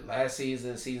because what last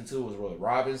season, season 2 was what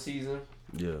Robin season.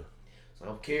 Yeah. So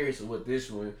I'm curious of what this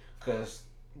one, because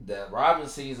that Robin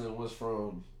season was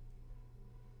from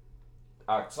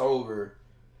October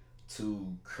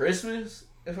to Christmas,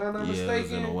 if I'm not Yeah, it was in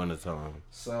mistaken. the wintertime.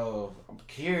 So I'm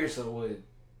curious of what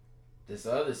this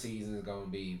other season is gonna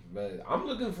be. But I'm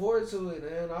looking forward to it,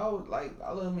 man.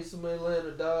 I love me some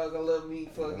Atlanta, dog. I love me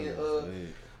fucking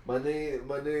my nigga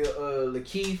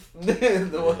Lakeith.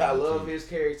 I love his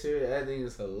character. That thing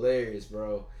is hilarious,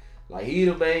 bro. Like, he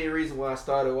the main reason why I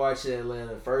started watching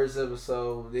Atlanta. First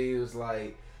episode, then he was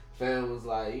like, fam was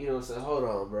like, you know what I'm saying? Hold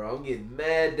on, bro. I'm getting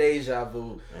mad deja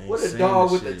vu. What a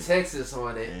dog with the Texas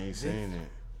on it. I ain't seen it.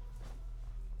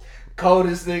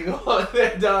 Coldest nigga on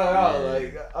that dog. I was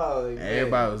like, oh, man.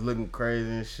 Everybody was looking crazy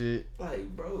and shit. Like,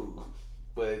 bro.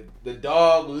 But the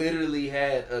dog literally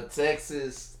had a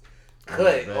Texas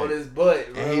cut on his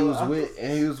butt, bro. And he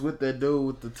was with that dude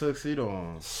with the tuxedo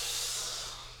on.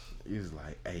 He was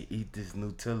like, "Hey, eat this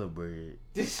Nutella bread.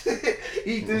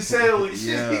 Eat this sandwich."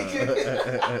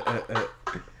 Yeah.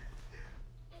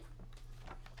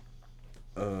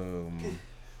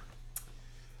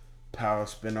 Power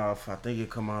spinoff. I think it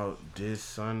come out this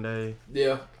Sunday.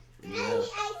 Yeah.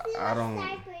 I don't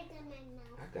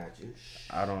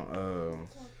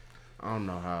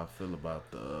know how I feel about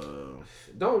the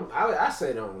I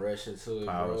say don't rush into it,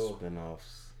 Power bro.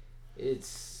 spinoffs.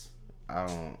 I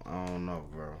don't know,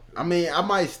 bro. I mean, I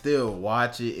might still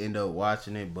end up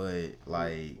watching it, but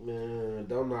like, man,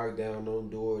 don't knock down no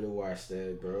door to watch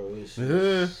that, bro. It's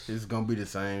gonna be the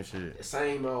same shit.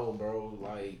 Same old, bro.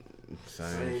 Like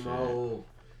same shit. old.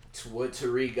 What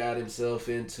Tariq got himself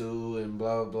into and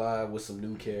blah blah with some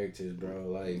new characters, bro.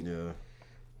 Like, yeah, you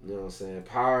know what I'm saying?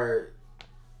 Power.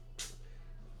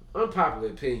 Unpopular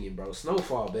opinion, bro.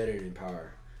 Snowfall better than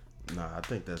Power. Nah, I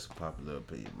think that's a popular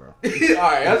opinion, bro.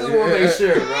 Alright, I just want to make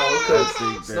sure, bro.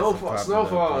 Because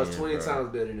Snowfall is 20 times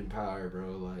better than Power,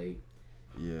 bro. Like,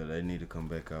 yeah, they need to come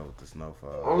back out with the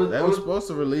Snowfall. They was supposed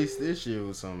to release this year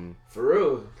with something. For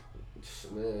real.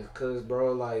 Man, because,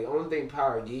 bro, like, only thing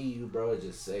Power give you, bro, is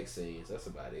just sex scenes. That's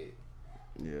about it.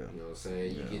 Yeah. You know what I'm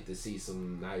saying? You get to see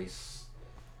some nice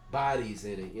bodies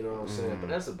in it, you know what I'm saying? But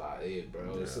that's about it,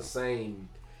 bro. Yeah. It's the same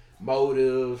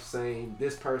motive, same,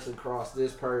 this person crossed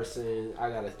this person,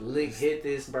 I gotta hit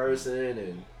this person,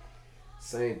 and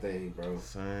same thing, bro.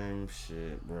 Same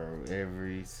shit, bro.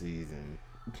 Every season.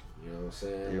 You know what I'm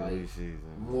saying? Every season.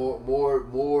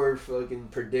 More fucking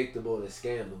predictable than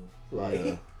Scandal.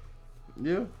 Like,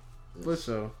 yeah, for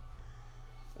sure.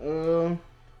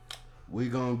 We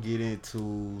gonna get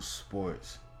into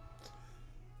sports.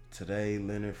 Today,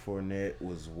 Leonard Fournette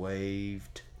was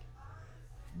waived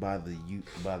by the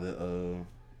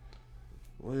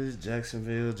what is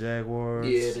Jacksonville Jaguars?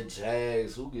 Yeah, the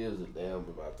Jags. Who gives a damn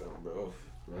about them, bro?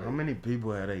 Right. How many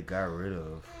people had they got rid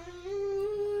of?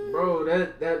 Bro,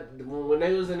 that when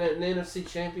they was in that NFC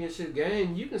Championship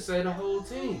game, you can say the whole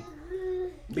team.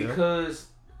 Because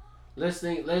let's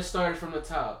start from the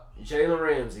top. Jalen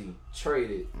Ramsey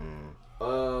traded.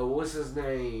 What's his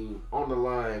name on the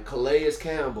line? Calais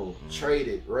Campbell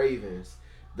traded Ravens.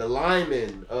 The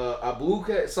lineman,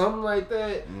 Abuka, something like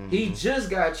that. He just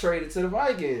got traded to the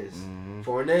Vikings.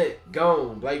 Fournette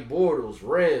gone. Blake Bortles,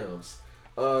 Rams.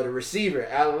 The receiver,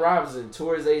 Allen Robinson,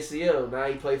 tore his ACL. Now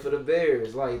he play for the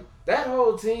Bears. Like, that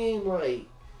whole team, like,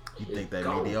 you think they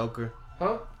mediocre?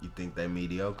 Huh? You think they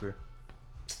mediocre?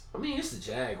 I mean, it's the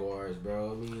Jaguars,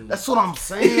 bro. I mean, that's what I'm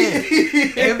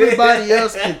saying. Everybody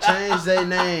else can change their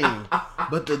name,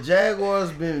 but the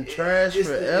Jaguars been trash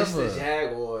forever. It's the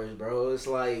Jaguars, bro. It's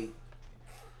like,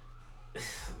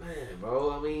 man,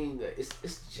 bro. I mean, it's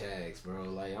the Jags, bro.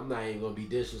 Like, I'm not even gonna be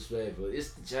disrespectful.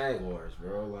 It's the Jaguars,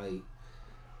 bro. Like,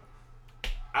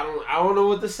 I don't know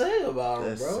what to say about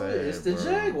them, bro. Sad, it's the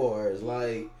Jaguars.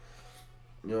 Like, you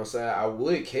know what I'm saying? I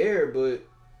would care, but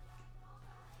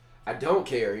I don't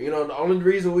care. You know, the only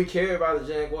reason we care about the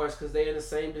Jaguars because they're in the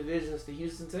same division as the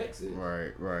Houston Texans.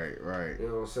 Right. You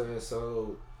know what I'm saying?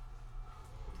 So,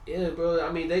 yeah, bro.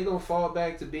 I mean, they gonna fall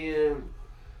back to being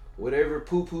whatever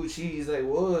poo-poo cheese they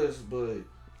was, but...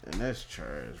 And that's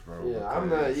trash, bro. Yeah, I'm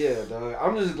not... Yeah, dog.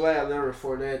 I'm just glad Leonard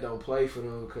Fournette don't play for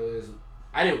them because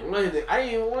I didn't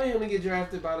even want him to get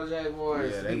drafted by the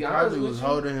Jaguars. Yeah, they probably was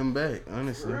holding him back,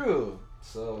 honestly. For real.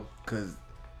 So... Because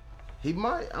he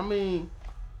might... I mean...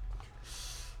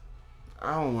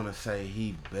 I don't want to say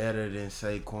he better than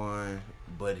Saquon,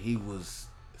 but he was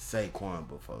Saquon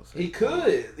before Saquon. He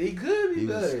could be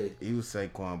better. He was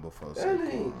Saquon before that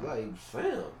Saquon. Ain't like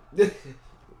fam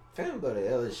go to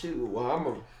LSU.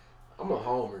 Well, I'm a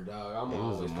homer, dog. I'm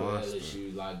always for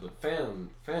LSU. Like, but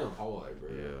fam hard, bro.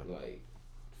 Yeah. Like,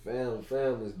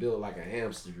 fam is built like a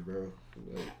hamster, bro.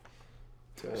 Like,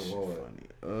 fam hard.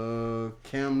 Funny.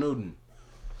 Cam Newton.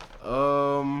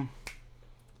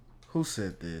 Who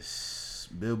said this?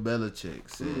 Bill Belichick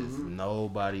says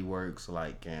nobody works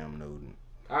like Cam Newton.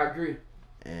 I agree.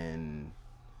 And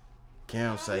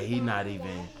Cam say he not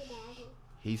even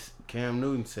Cam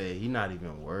Newton said he not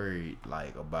even worried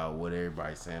like about what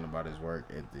everybody's saying about his work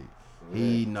ethic.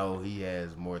 He know he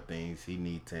has more things he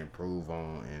need to improve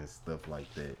on and stuff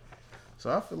like that.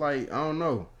 So I feel like I don't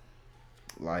know,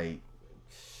 like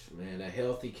man, a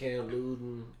healthy Cam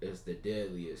Newton is the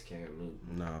deadliest Cam Newton.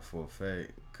 nah, for a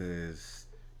fact, cause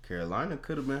Carolina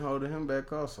could have been holding him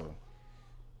back also.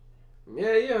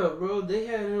 Yeah, bro. They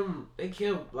had him. They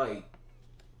kept like.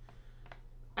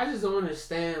 I just don't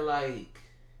understand. Like,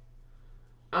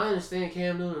 I understand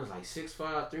Cam Newton's like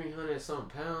 6'5", 300 something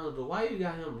pounds, but why you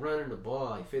got him running the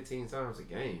ball like 15 times a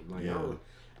game? Like, Yeah.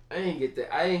 I ain't get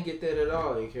that. I ain't get that at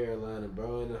all in Carolina,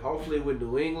 bro. And hopefully with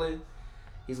New England,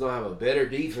 he's gonna have a better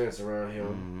defense around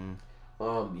him.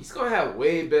 He's gonna have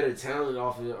way better talent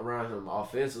around him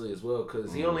offensively as well,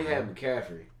 because he only had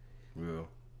McCaffrey. Yeah.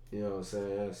 You know what I'm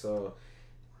saying? So,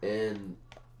 and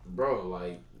bro,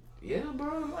 like, yeah,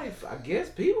 bro, like, I guess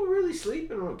people really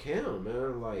sleeping on Cam,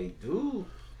 man. Like, dude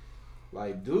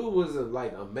was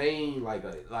a main, like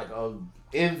a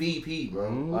MVP, bro.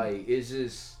 Like, it's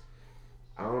just,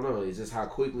 I don't know. It's just how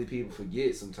quickly people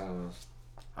forget sometimes.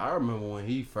 I remember when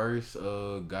he first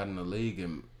got in the league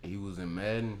and he was in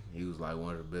Madden. He was like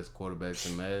one of the best quarterbacks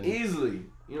in Madden. Easily,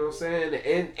 you know what I'm saying?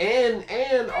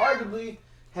 And arguably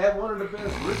had one of the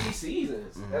best rookie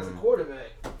seasons as a quarterback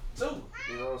too.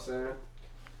 You know what I'm saying?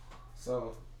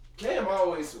 So Cam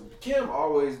always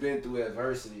been through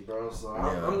adversity, bro. So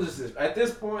I'm just at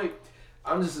this point,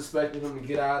 I'm just expecting him to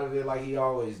get out of it like he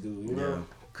always do. You know? Yeah,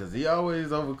 cause he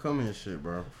always overcoming his shit,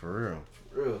 bro. For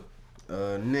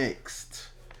real. Next,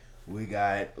 we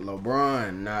got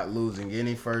LeBron not losing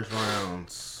any first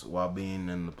rounds while being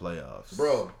in the playoffs.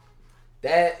 Bro,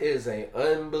 that is an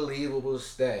unbelievable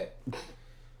stat.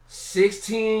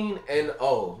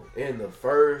 16-0 in the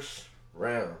first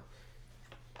round.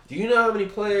 Do you know how many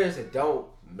players that don't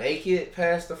make it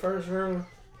past the first round?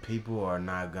 People are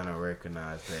not gonna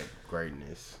recognize that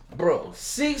greatness. Bro,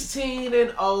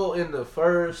 16-0 in the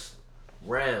first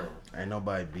round. Ain't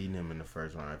nobody beating him in the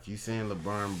first round. If you seeing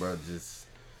LeBron, bro, just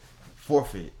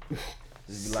forfeit.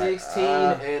 Just be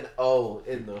 16-0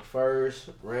 in the first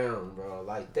round, bro.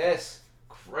 Like, that's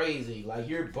crazy. Like,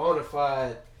 you're bona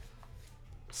fide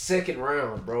second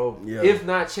round, bro. Yeah. If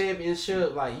not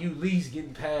championship, like, you at least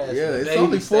getting past. Yeah, the it's baby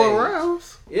only 4 stage.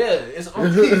 rounds. Yeah, it's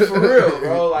only for real,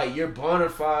 bro. Like, you're bona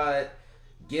fide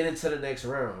getting to the next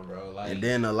round, bro. Like, And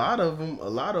then a lot of them,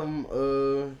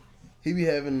 he be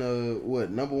having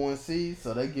number 1 seed,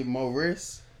 so they get more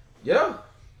risk. yeah.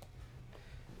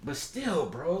 But still,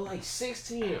 bro, like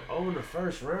 16-0 in the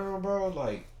first round, bro.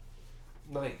 Like,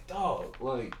 dog,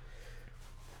 like.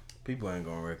 People ain't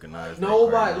gonna recognize that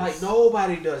Nobody, greatness. like,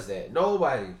 nobody does that.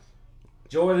 Nobody.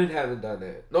 Jordan haven't done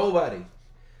that. Nobody.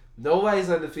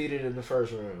 Nobody's undefeated in the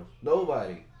first round.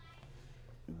 Nobody.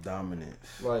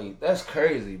 Dominance. Like, that's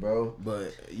crazy, bro.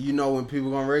 But you know when people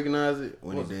gonna recognize it?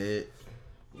 When he dead.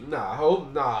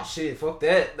 Nah, shit, fuck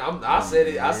that. I said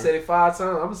it 5 times.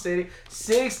 I'm gonna say it.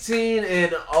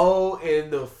 16-0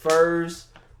 in the first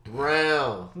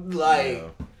round. Like, Yeah.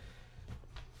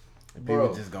 bro.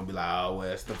 People just gonna be like, oh,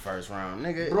 well, it's the first round.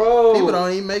 Nigga, Bro. people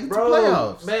don't even make it to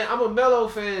playoffs. Man, I'm a Melo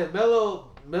fan. Melo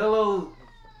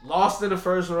lost in the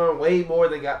first round way more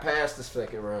than got past the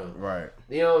second round. Right.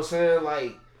 You know what I'm saying?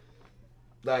 Like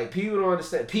people don't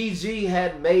understand. PG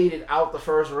hadn't made it out the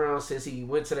first round since he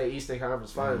went to the Eastern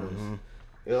Conference Finals. Mm-hmm.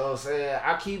 You know what I'm saying?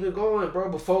 I keep it going, bro.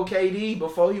 Before KD,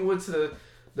 before he went to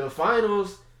the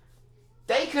finals,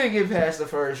 they couldn't get past the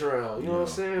first round. You know what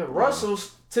I'm saying? Russell,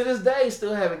 to this day,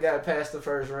 still haven't got past the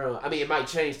first round. I mean, it might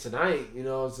change tonight, you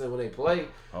know what I'm saying, when they play.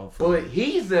 Hopefully. But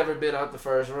he's never been out the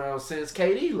first round since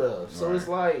KD left. So it's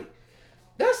like,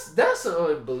 that's an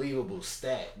unbelievable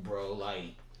stat, bro.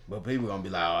 Like, But people gonna be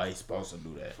like, oh, he's supposed to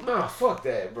do that. nah, fuck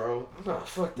that, bro. Nah,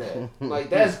 fuck that. Like,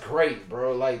 that's great,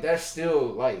 bro. Like, that's still,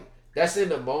 like, that's in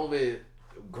the moment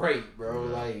great, bro.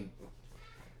 Like,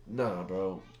 nah,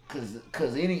 bro.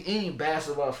 Cause any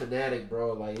basketball fanatic,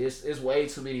 bro, like, it's way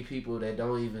too many people that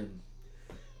don't even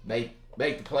make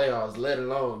the playoffs, let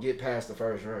alone get past the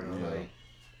first round.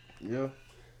 Yeah. Like,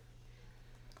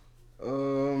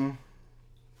 yeah.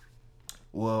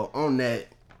 Well, on that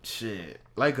shit,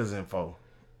 Lakers info.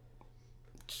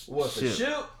 what, the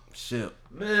Ship.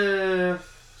 Man.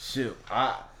 Ship.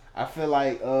 I feel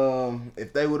like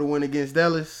if they would have went against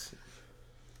Dallas,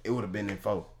 it would have been in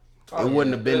 4. Oh, it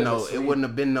wouldn't have been no. sweet. It wouldn't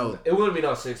have been no. It wouldn't be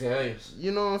no 6 games.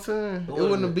 You know what I'm saying? It wouldn't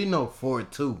wouldn't have been no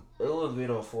 4-2. It wouldn't be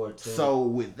no 4-2. So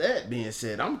with that being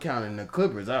said, I'm counting the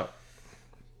Clippers out.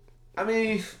 I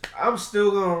mean, I'm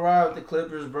still gonna ride with the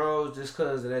Clippers, bro, just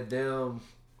cause of that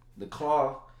the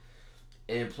claw.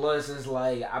 And plus, it's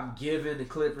like I'm giving the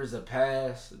Clippers a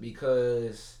pass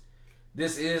because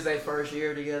this is their first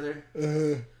year together.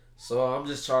 So I'm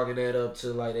just chalking that up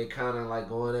to like they kind of like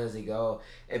going as they go.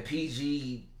 And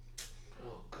PG,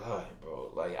 oh god,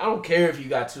 bro, like I don't care if you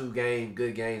got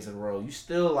good games in a row. You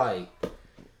still like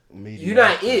you're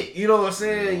not it. You know what I'm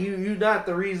saying? Yeah. You not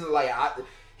the reason. Like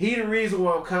he the reason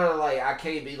why I'm kind of like I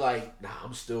can't be like, nah,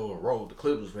 I'm still a roll the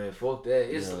Clippers, man. Fuck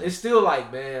that. It's still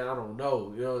like, man, I don't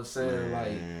know. You know what I'm saying?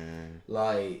 Man,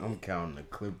 like I'm counting the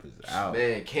Clippers out.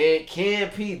 Man, can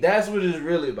P? That's what it's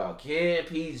really about. Can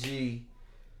PG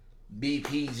be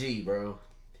PG, bro?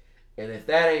 And if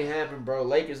that ain't happening, bro,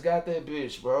 Lakers got that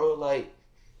bitch, bro. Like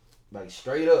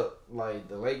straight up, like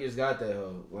the Lakers got that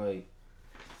hoe. Like.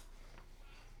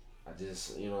 I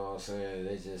just, you know what I'm saying?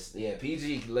 They just,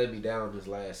 PG let me down this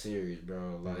last series,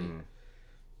 bro. Like,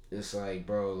 it's like,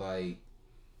 bro, like,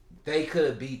 they could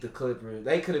have beat the Clippers.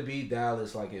 They could have beat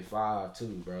Dallas, like, in 5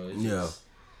 too, bro. It's just,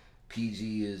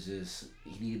 PG is just,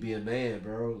 he need to be a man,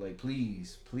 bro. Like,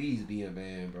 please be a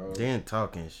man, bro. Dan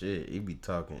talking shit. He be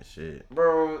talking shit.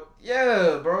 Bro,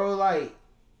 yeah, bro. Like,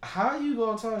 how you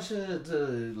gonna talk shit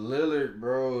to Lillard,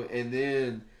 bro, and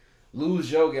then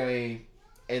lose your game?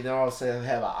 And then all of a sudden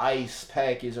have an ice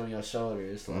package on your shoulder.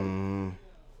 It's like, you know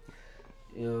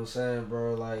what I'm saying,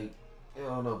 bro? Like, I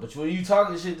don't know. But when you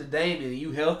talking shit to Damian,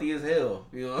 you healthy as hell.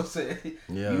 You know what I'm saying?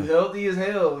 Yeah. You healthy as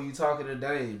hell when you talking to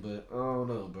Dame. But I don't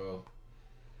know, bro.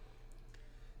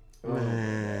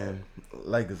 Man,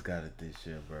 Lakers got it this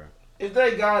year, bro. If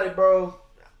they got it, bro,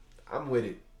 I'm with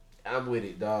it. I'm with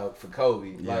it, dog, for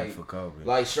Kobe. Yeah, like, for Kobe.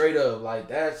 Like, straight up.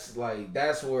 That's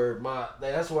where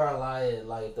I lie at.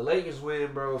 Like, if the Lakers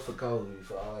win, bro, for Kobe,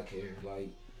 for all I care. Like,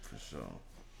 for sure.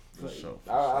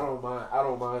 I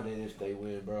don't mind it if they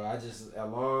win, bro. I just, as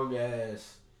long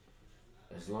as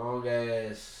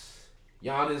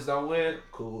Giannis don't win,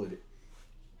 cool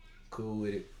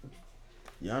with it.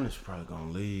 Giannis probably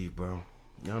gonna leave, bro.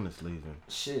 Giannis leaving.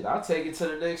 Shit, I'll take it to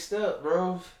the next step,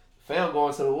 bro. Fam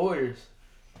going to the Warriors.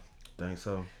 Think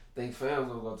so? Think Fam's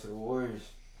gonna go to the Warriors.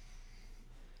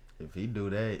 If he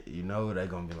do that, you know they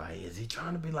gonna be like, is he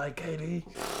trying to be like KD?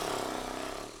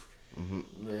 Man,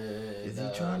 is he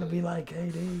trying to be like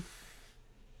KD?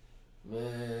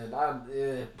 Man,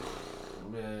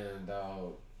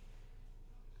 dog.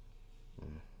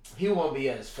 He won't be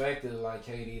as effective like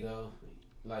KD though,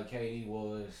 like KD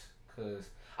was, cause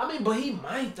but he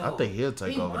might though. I think he'll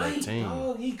take over that team.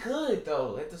 Dog. He could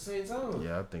though at the same time.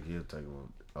 Yeah, I think he'll take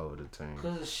over the team.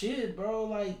 Cause shit, bro,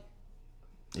 like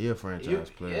he a franchise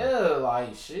player. Yeah,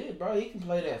 like shit, bro. He can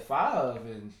play that 5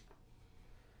 and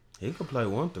he could play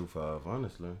 1 through 5.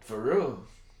 Honestly, for real.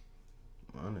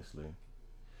 Honestly,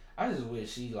 I just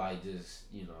wish he like just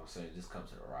you know what I'm saying just come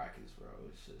to the Rockets, bro.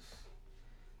 It's just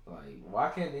like why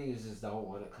can't niggas just don't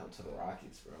want to come to the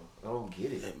Rockets, bro? I don't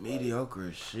get it. That mediocre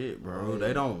as shit, bro.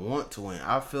 They don't want to win.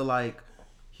 I feel like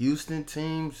Houston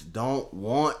teams don't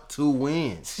want to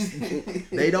win.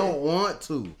 They don't want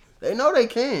to. They know they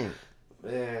can.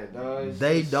 Man, dog.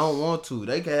 They don't want to.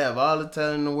 They can have all the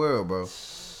talent in the world, bro.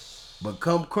 But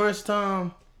come crunch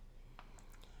time,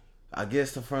 I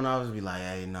guess the front office be like,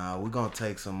 hey, nah, we're going to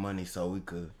take some money so we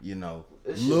could,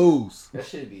 lose. That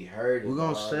should be hurting. We're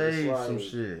going to save some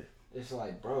shit. It's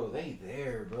like, bro, they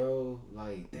there, bro.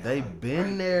 Like, they like been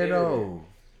right there, though.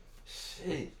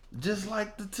 Shit. Just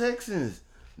like the Texans.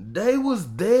 They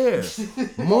was there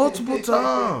multiple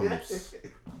times.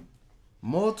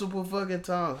 Multiple fucking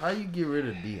times. How you get rid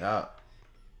of D-Hop?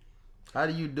 How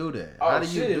do you do that? How do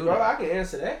you do bro, that? I can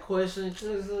answer that question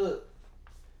because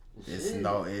it's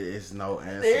no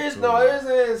answer. There's no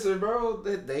answer, bro.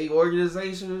 That they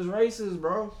organization is racist,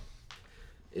 bro.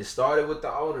 It started with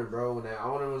the owner, bro. When that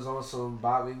owner was on some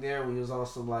Bob McNair, when he was on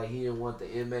some like he didn't want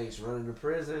the inmates running the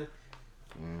prison.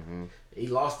 Mm-hmm. He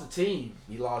lost the team.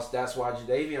 That's why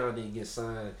Jadavion didn't get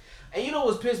signed. And you know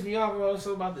what's pissed me off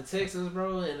also about the Texans,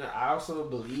 bro? And I also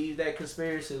believe that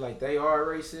conspiracy, like they are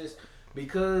racist,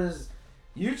 because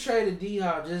you traded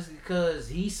D-Hop just because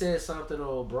he said something to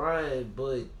O'Brien,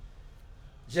 but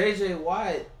J.J.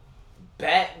 Watt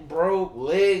back broke,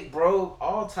 leg broke,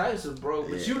 all types of broke.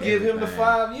 But you give him the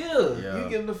 5 years. Yeah. You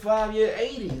give him the 5 year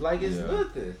 80, like it's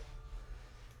nothing.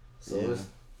 So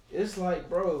it's like,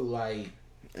 bro, like.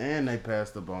 And they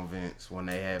passed up on Vince when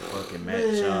they had fucking Matt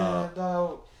Schaub.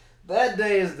 Dog. That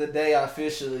day is the day I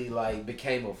officially like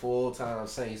became a full-time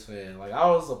Saints fan. Like I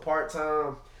was a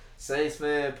part-time Saints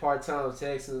fan, part-time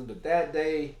Texans, but that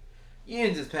day you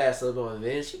didn't just pass up on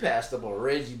Vince. You passed up on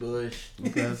Reggie Bush.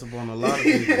 You passed up on a lot of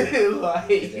people. Like,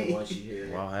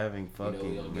 while having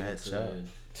fucking Matt Schaub.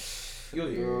 You know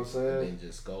what I'm saying? And then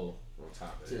just go on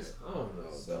top of Just, that. I don't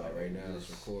know. So dog. right now it's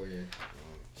recording.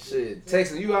 Shit,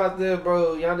 Texas, you out there,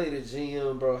 bro? Y'all need a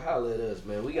GM, bro. Holla at us,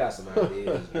 man. We got some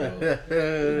ideas, bro.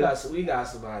 we got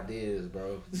some ideas,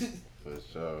 bro. For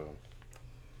sure.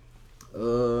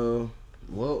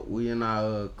 Well, we in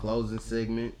our closing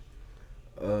segment.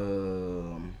 I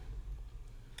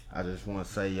just want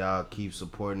to say y'all keep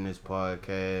supporting this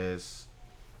podcast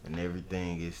and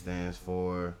everything it stands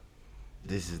for.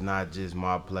 This is not just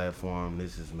my platform.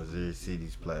 This is Missouri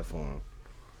City's platform.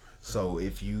 So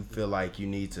if you feel like you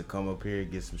need to come up here,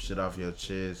 get some shit off your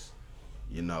chest,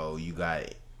 you know, you got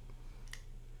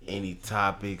any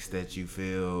topics that you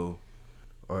feel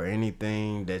or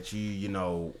anything that you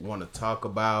know, want to talk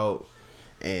about,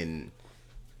 and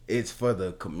it's for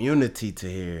the community to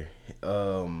hear.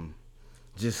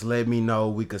 Just let me know.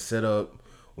 We could set up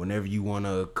whenever you want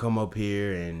to come up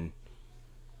here and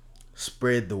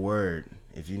spread the word.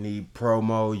 If you need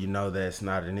promo, you know that's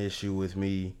not an issue with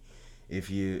me. If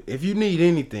you need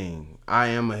anything, I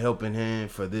am a helping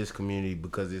hand for this community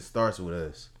because it starts with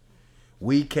us.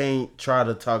 We can't try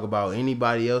to talk about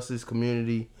anybody else's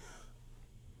community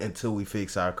until we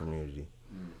fix our community.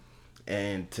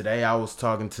 And today I was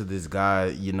talking to this guy,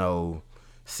 you know,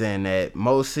 saying that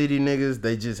most city niggas,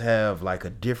 they just have like a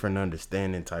different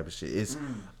understanding type of shit. It's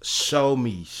show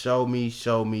me.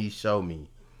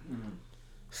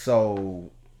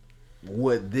 So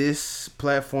what this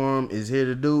platform is here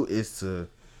to do is to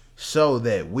show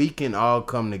that we can all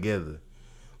come together.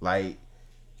 Like,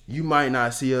 you might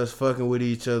not see us fucking with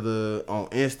each other on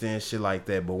Insta and shit like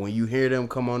that, but when you hear them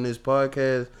come on this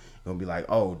podcast, you're gonna be like,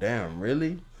 oh, damn,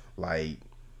 really? Like,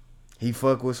 he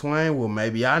fuck with Swain? Well,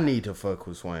 maybe I need to fuck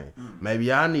with Swain.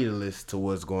 Maybe I need to listen to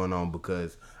what's going on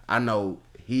because I know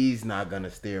he's not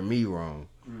gonna steer me wrong.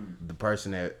 The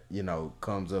person that, you know,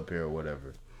 comes up here or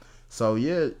whatever. So,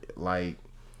 yeah, like,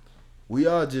 we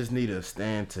all just need to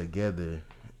stand together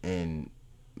and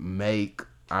make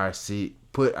our city,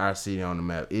 put our city on the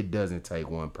map. It doesn't take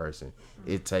one person.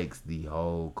 It takes the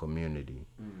whole community.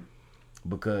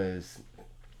 Because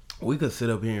we could sit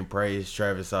up here and praise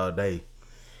Travis all day.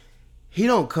 He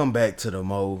don't come back to the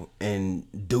Mo and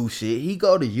do shit. He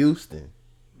go to Houston.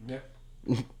 Yep.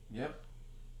 Yep.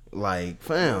 Like,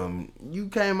 fam, you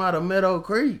came out of Meadow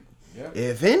Creek. Yep.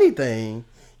 If anything,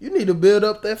 you need to build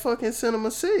up that fucking Cinema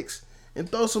 6 and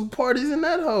throw some parties in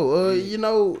that hole. You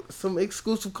know, some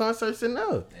exclusive concerts in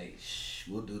there. Hey,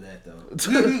 we'll do that though.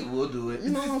 We'll do it.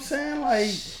 You know what I'm saying? Like,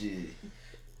 Shit.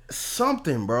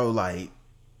 something, bro. Like,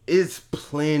 it's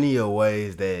plenty of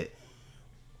ways that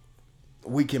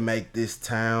we can make this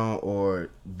town or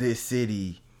this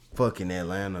city fucking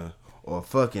Atlanta or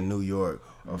fucking New York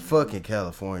or fucking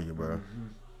California, bro.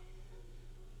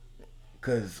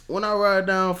 Cause when I ride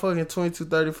down fucking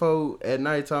 2234 at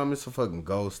nighttime, it's a fucking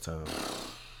ghost town.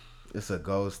 It's a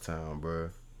ghost town,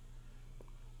 bro.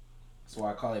 That's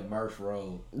why I call it Murph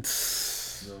Road. You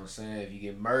know what I'm saying? If you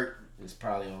get murked, it's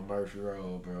probably on Murphy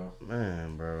Road, bro.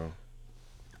 Man, bro.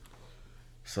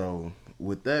 So,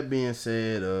 with that being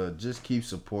said, just keep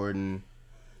supporting,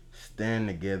 stand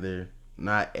together.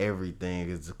 Not everything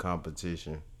is a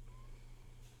competition.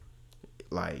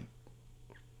 Like,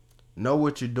 know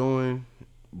what you're doing,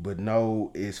 but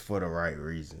know it's for the right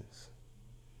reasons.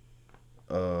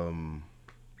 And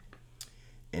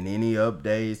any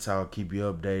updates, I'll keep you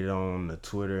updated on the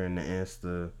Twitter and the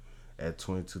Insta at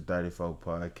 2234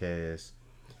 Podcast.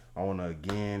 I want to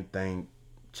again thank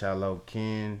Chalo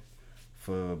Ken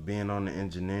for being on the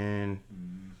engineering.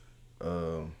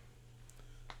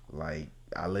 Like,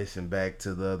 I listened back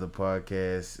to the other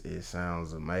podcasts. It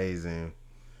sounds amazing.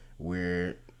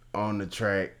 We're on the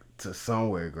track to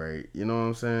somewhere great. You know what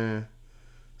I'm saying?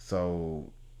 So,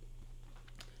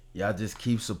 y'all just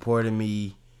keep supporting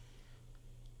me.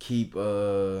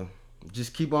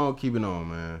 Just keep on keeping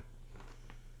on, man.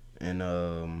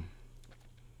 And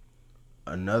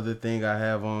another thing I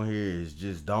have on here is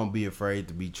just don't be afraid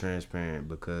to be transparent,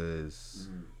 because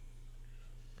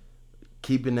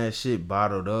keeping that shit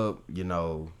bottled up, you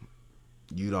know,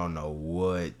 you don't know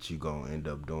what you gonna end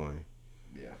up doing.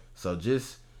 Yeah. So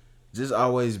just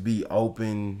always be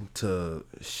open to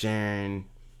sharing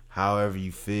however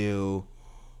you feel,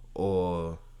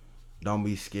 or don't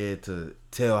be scared to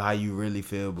tell how you really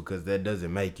feel, because that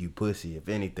doesn't make you pussy. If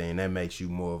anything, that makes you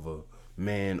more of a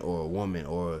man or a woman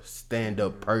or a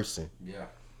stand-up person. Yeah.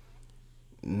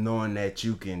 Knowing that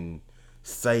you can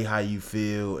say how you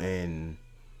feel and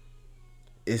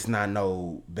it's not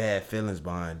no bad feelings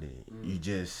behind it. You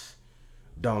just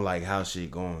don't like how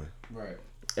shit going. Right.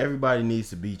 Everybody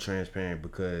needs to be transparent,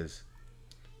 because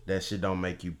that shit don't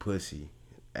make you pussy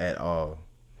at all.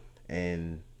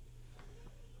 And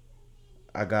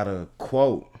I got a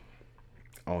quote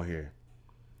on here.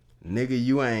 Nigga,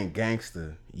 you ain't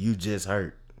gangster. You just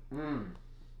hurt. You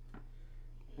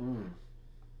know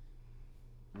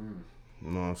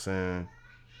what I'm saying?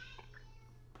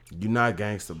 You not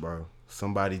gangster, bro.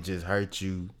 Somebody just hurt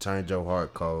you, turned your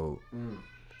heart cold.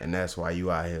 And that's why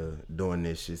you out here doing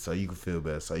this shit, so you can feel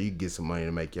better. So you can get some money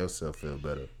to make yourself feel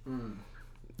better.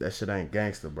 That shit ain't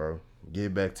gangster, bro.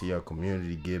 Give back to your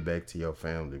community. Give back to your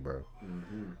family, bro.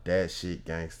 That shit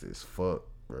gangster as fuck,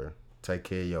 bro. Take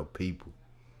care of your people.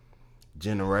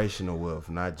 Generational wealth,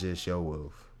 not just your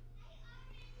wealth.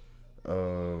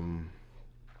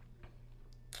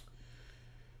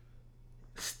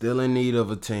 Still in need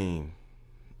of a team.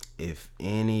 If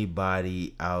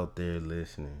anybody out there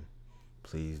listening,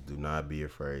 please do not be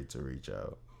afraid to reach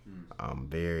out. I'm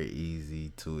very easy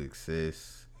to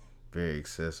access, very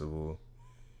accessible,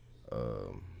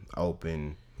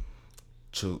 open,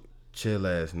 chill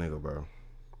ass nigga, bro.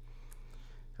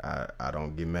 I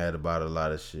don't get mad about a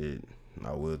lot of shit.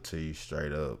 I will tell you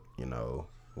straight up, you know,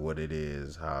 what it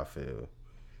is, how I feel.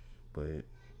 But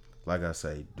like I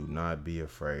say, do not be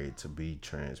afraid to be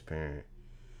transparent,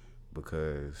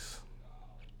 because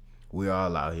we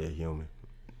all out here human.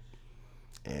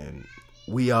 And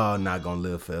we all not gonna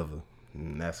live forever.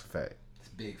 And that's a fact. It's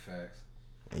big facts.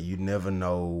 And you never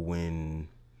know when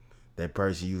that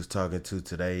person you was talking to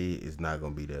today is not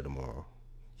gonna be there tomorrow.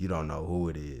 You don't know who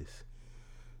it is.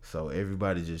 So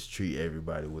everybody just treat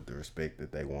everybody with the respect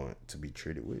that they want to be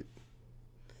treated with.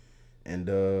 And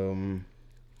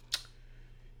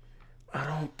I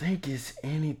don't think it's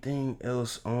anything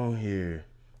else on here.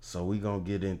 So we gonna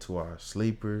get into our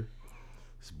sleeper.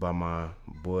 It's by my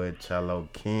boy Chalo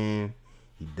Ken.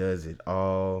 He does it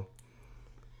all.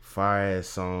 Fire ass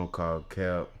song called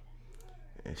Cap.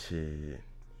 And shit,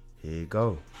 here you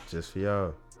go. Just for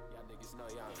y'all.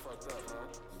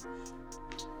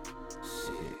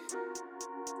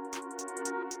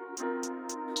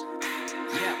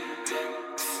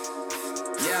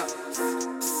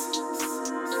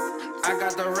 I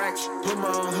got the racks, put my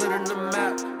own hood in the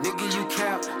map. Nigga, you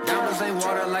cap. Diamonds ain't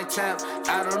water like tap.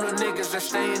 Out on the niggas that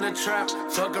stay in the trap.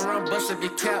 Fuck around, bust up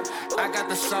your cap. I got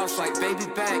the sauce like baby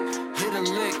back. Hit a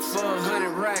lick for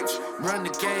 100 racks. Run the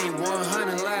game,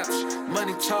 100 laps.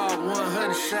 Money tall,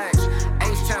 100 shacks.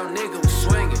 H-Town nigga, we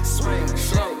swinging. Slow,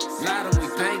 loud and we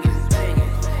banging.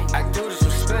 I do this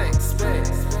respect.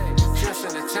 Just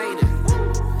entertaining.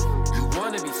 You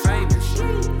wanna be famous.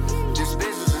 This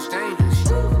business is dangerous.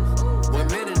 1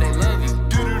 minute they love you.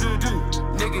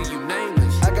 Nigga, you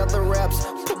nameless. I got the raps,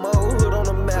 put my old hood on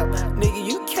the map. Nigga,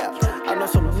 you cap. I know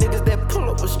some niggas that pull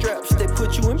up with straps. They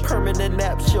put you in permanent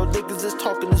naps. Yo, niggas is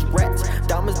talking as rats.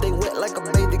 Diamonds, they wet like a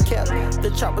bathing cap. The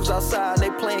choppers outside, they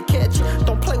playing catch.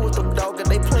 Don't play with them, dog,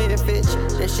 and they playing fetch.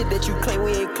 That shit that you claim,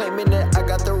 we ain't claiming that. I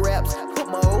got the raps, put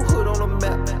my old hood on the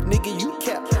map. Nigga, you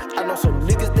cap. I know some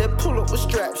niggas that pull up with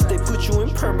straps. They put you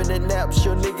in permanent naps.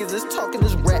 Your niggas is talking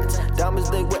as rats. Diamonds,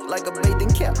 they wet like a bathing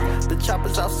cap. The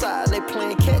choppers outside, they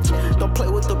playing catch. Don't play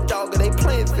with them, dog, and they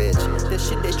playing fetch. That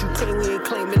shit that you claim, we ain't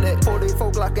claiming that.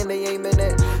 44 Glock and they aiming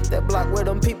at. That block where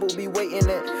them people be waiting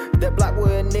at. That block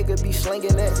where a nigga be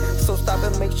slinging at. So stop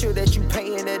and make sure that you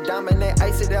paying that. Diamond that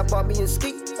ice that bought me a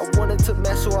ski. I wanted to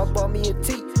match, so I bought me a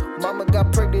tee. Mama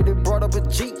got pregnant and brought up a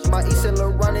Jeep. My East and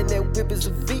Laurent and that whip is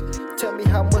a V. Tell me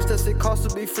how much does it cost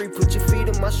to be free? Put your feet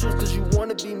in my shoes cause you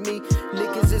wanna be me.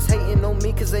 Niggas is hating on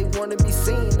me cause they wanna be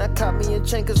seen. I caught me a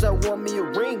chain cause I want me a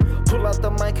ring. Pull out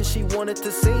the mic cause she wanted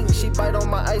to sing. She bite on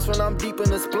my ice when I'm deep in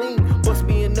the spleen. Bust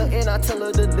me in the end, I tell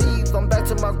her to leave. I'm back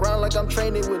to my grind like I'm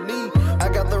training with Lee. I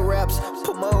got the raps,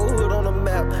 put my old hood on the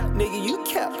map. Nigga, you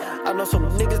cap. I know some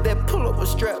niggas that pull up with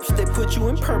straps. They put you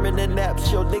in permanent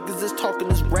naps. Yo, niggas is talking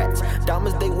as rats.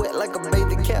 Diamonds, they wet like a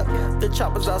bathing cap. The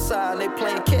choppers outside, they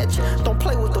playing catch. Don't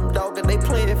play with them, dog, and they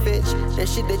playing fetch. That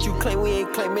shit that you claim, we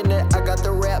ain't claiming that. I got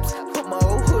the raps, put my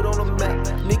old hood on the map.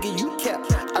 Nigga, you cap.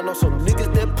 I know some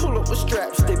niggas that pull up with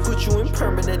straps. They put you in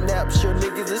permanent naps. Your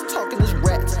niggas is talking as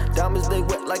rats. Diamonds, they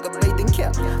wet like a bathing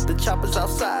cap. The choppers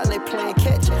outside, they playing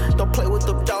catch. Don't play with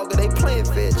them, dog, and they playing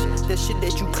fetch. That shit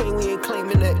that you claim, we ain't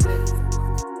claiming that.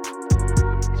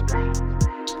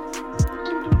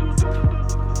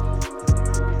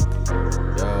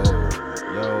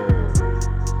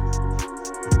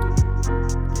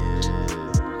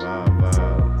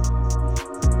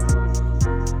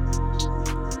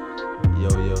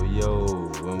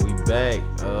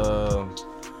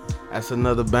 That's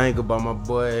another banger by my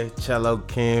boy Chalo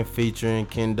Ken featuring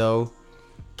Kendo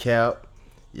Cap.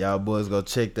 Y'all boys go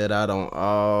check that out on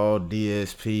all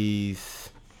DSPs.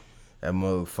 That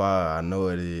motherfucker, I know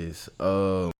it is.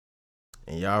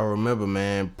 And y'all remember,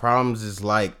 man, problems is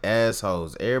like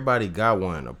assholes. Everybody got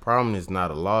one. A problem is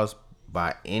not a loss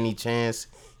by any chance.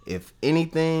 If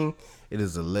anything, it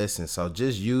is a lesson. So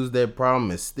just use that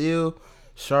problem and still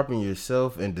sharpen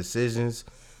yourself and decisions.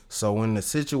 So when the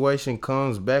situation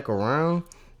comes back around,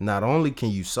 not only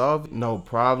can you solve no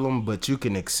problem, but you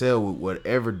can excel with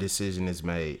whatever decision is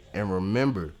made. And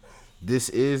remember, this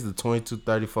is the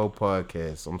 2234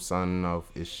 podcast. I'm signing off.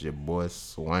 It's your boy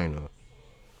Swainer.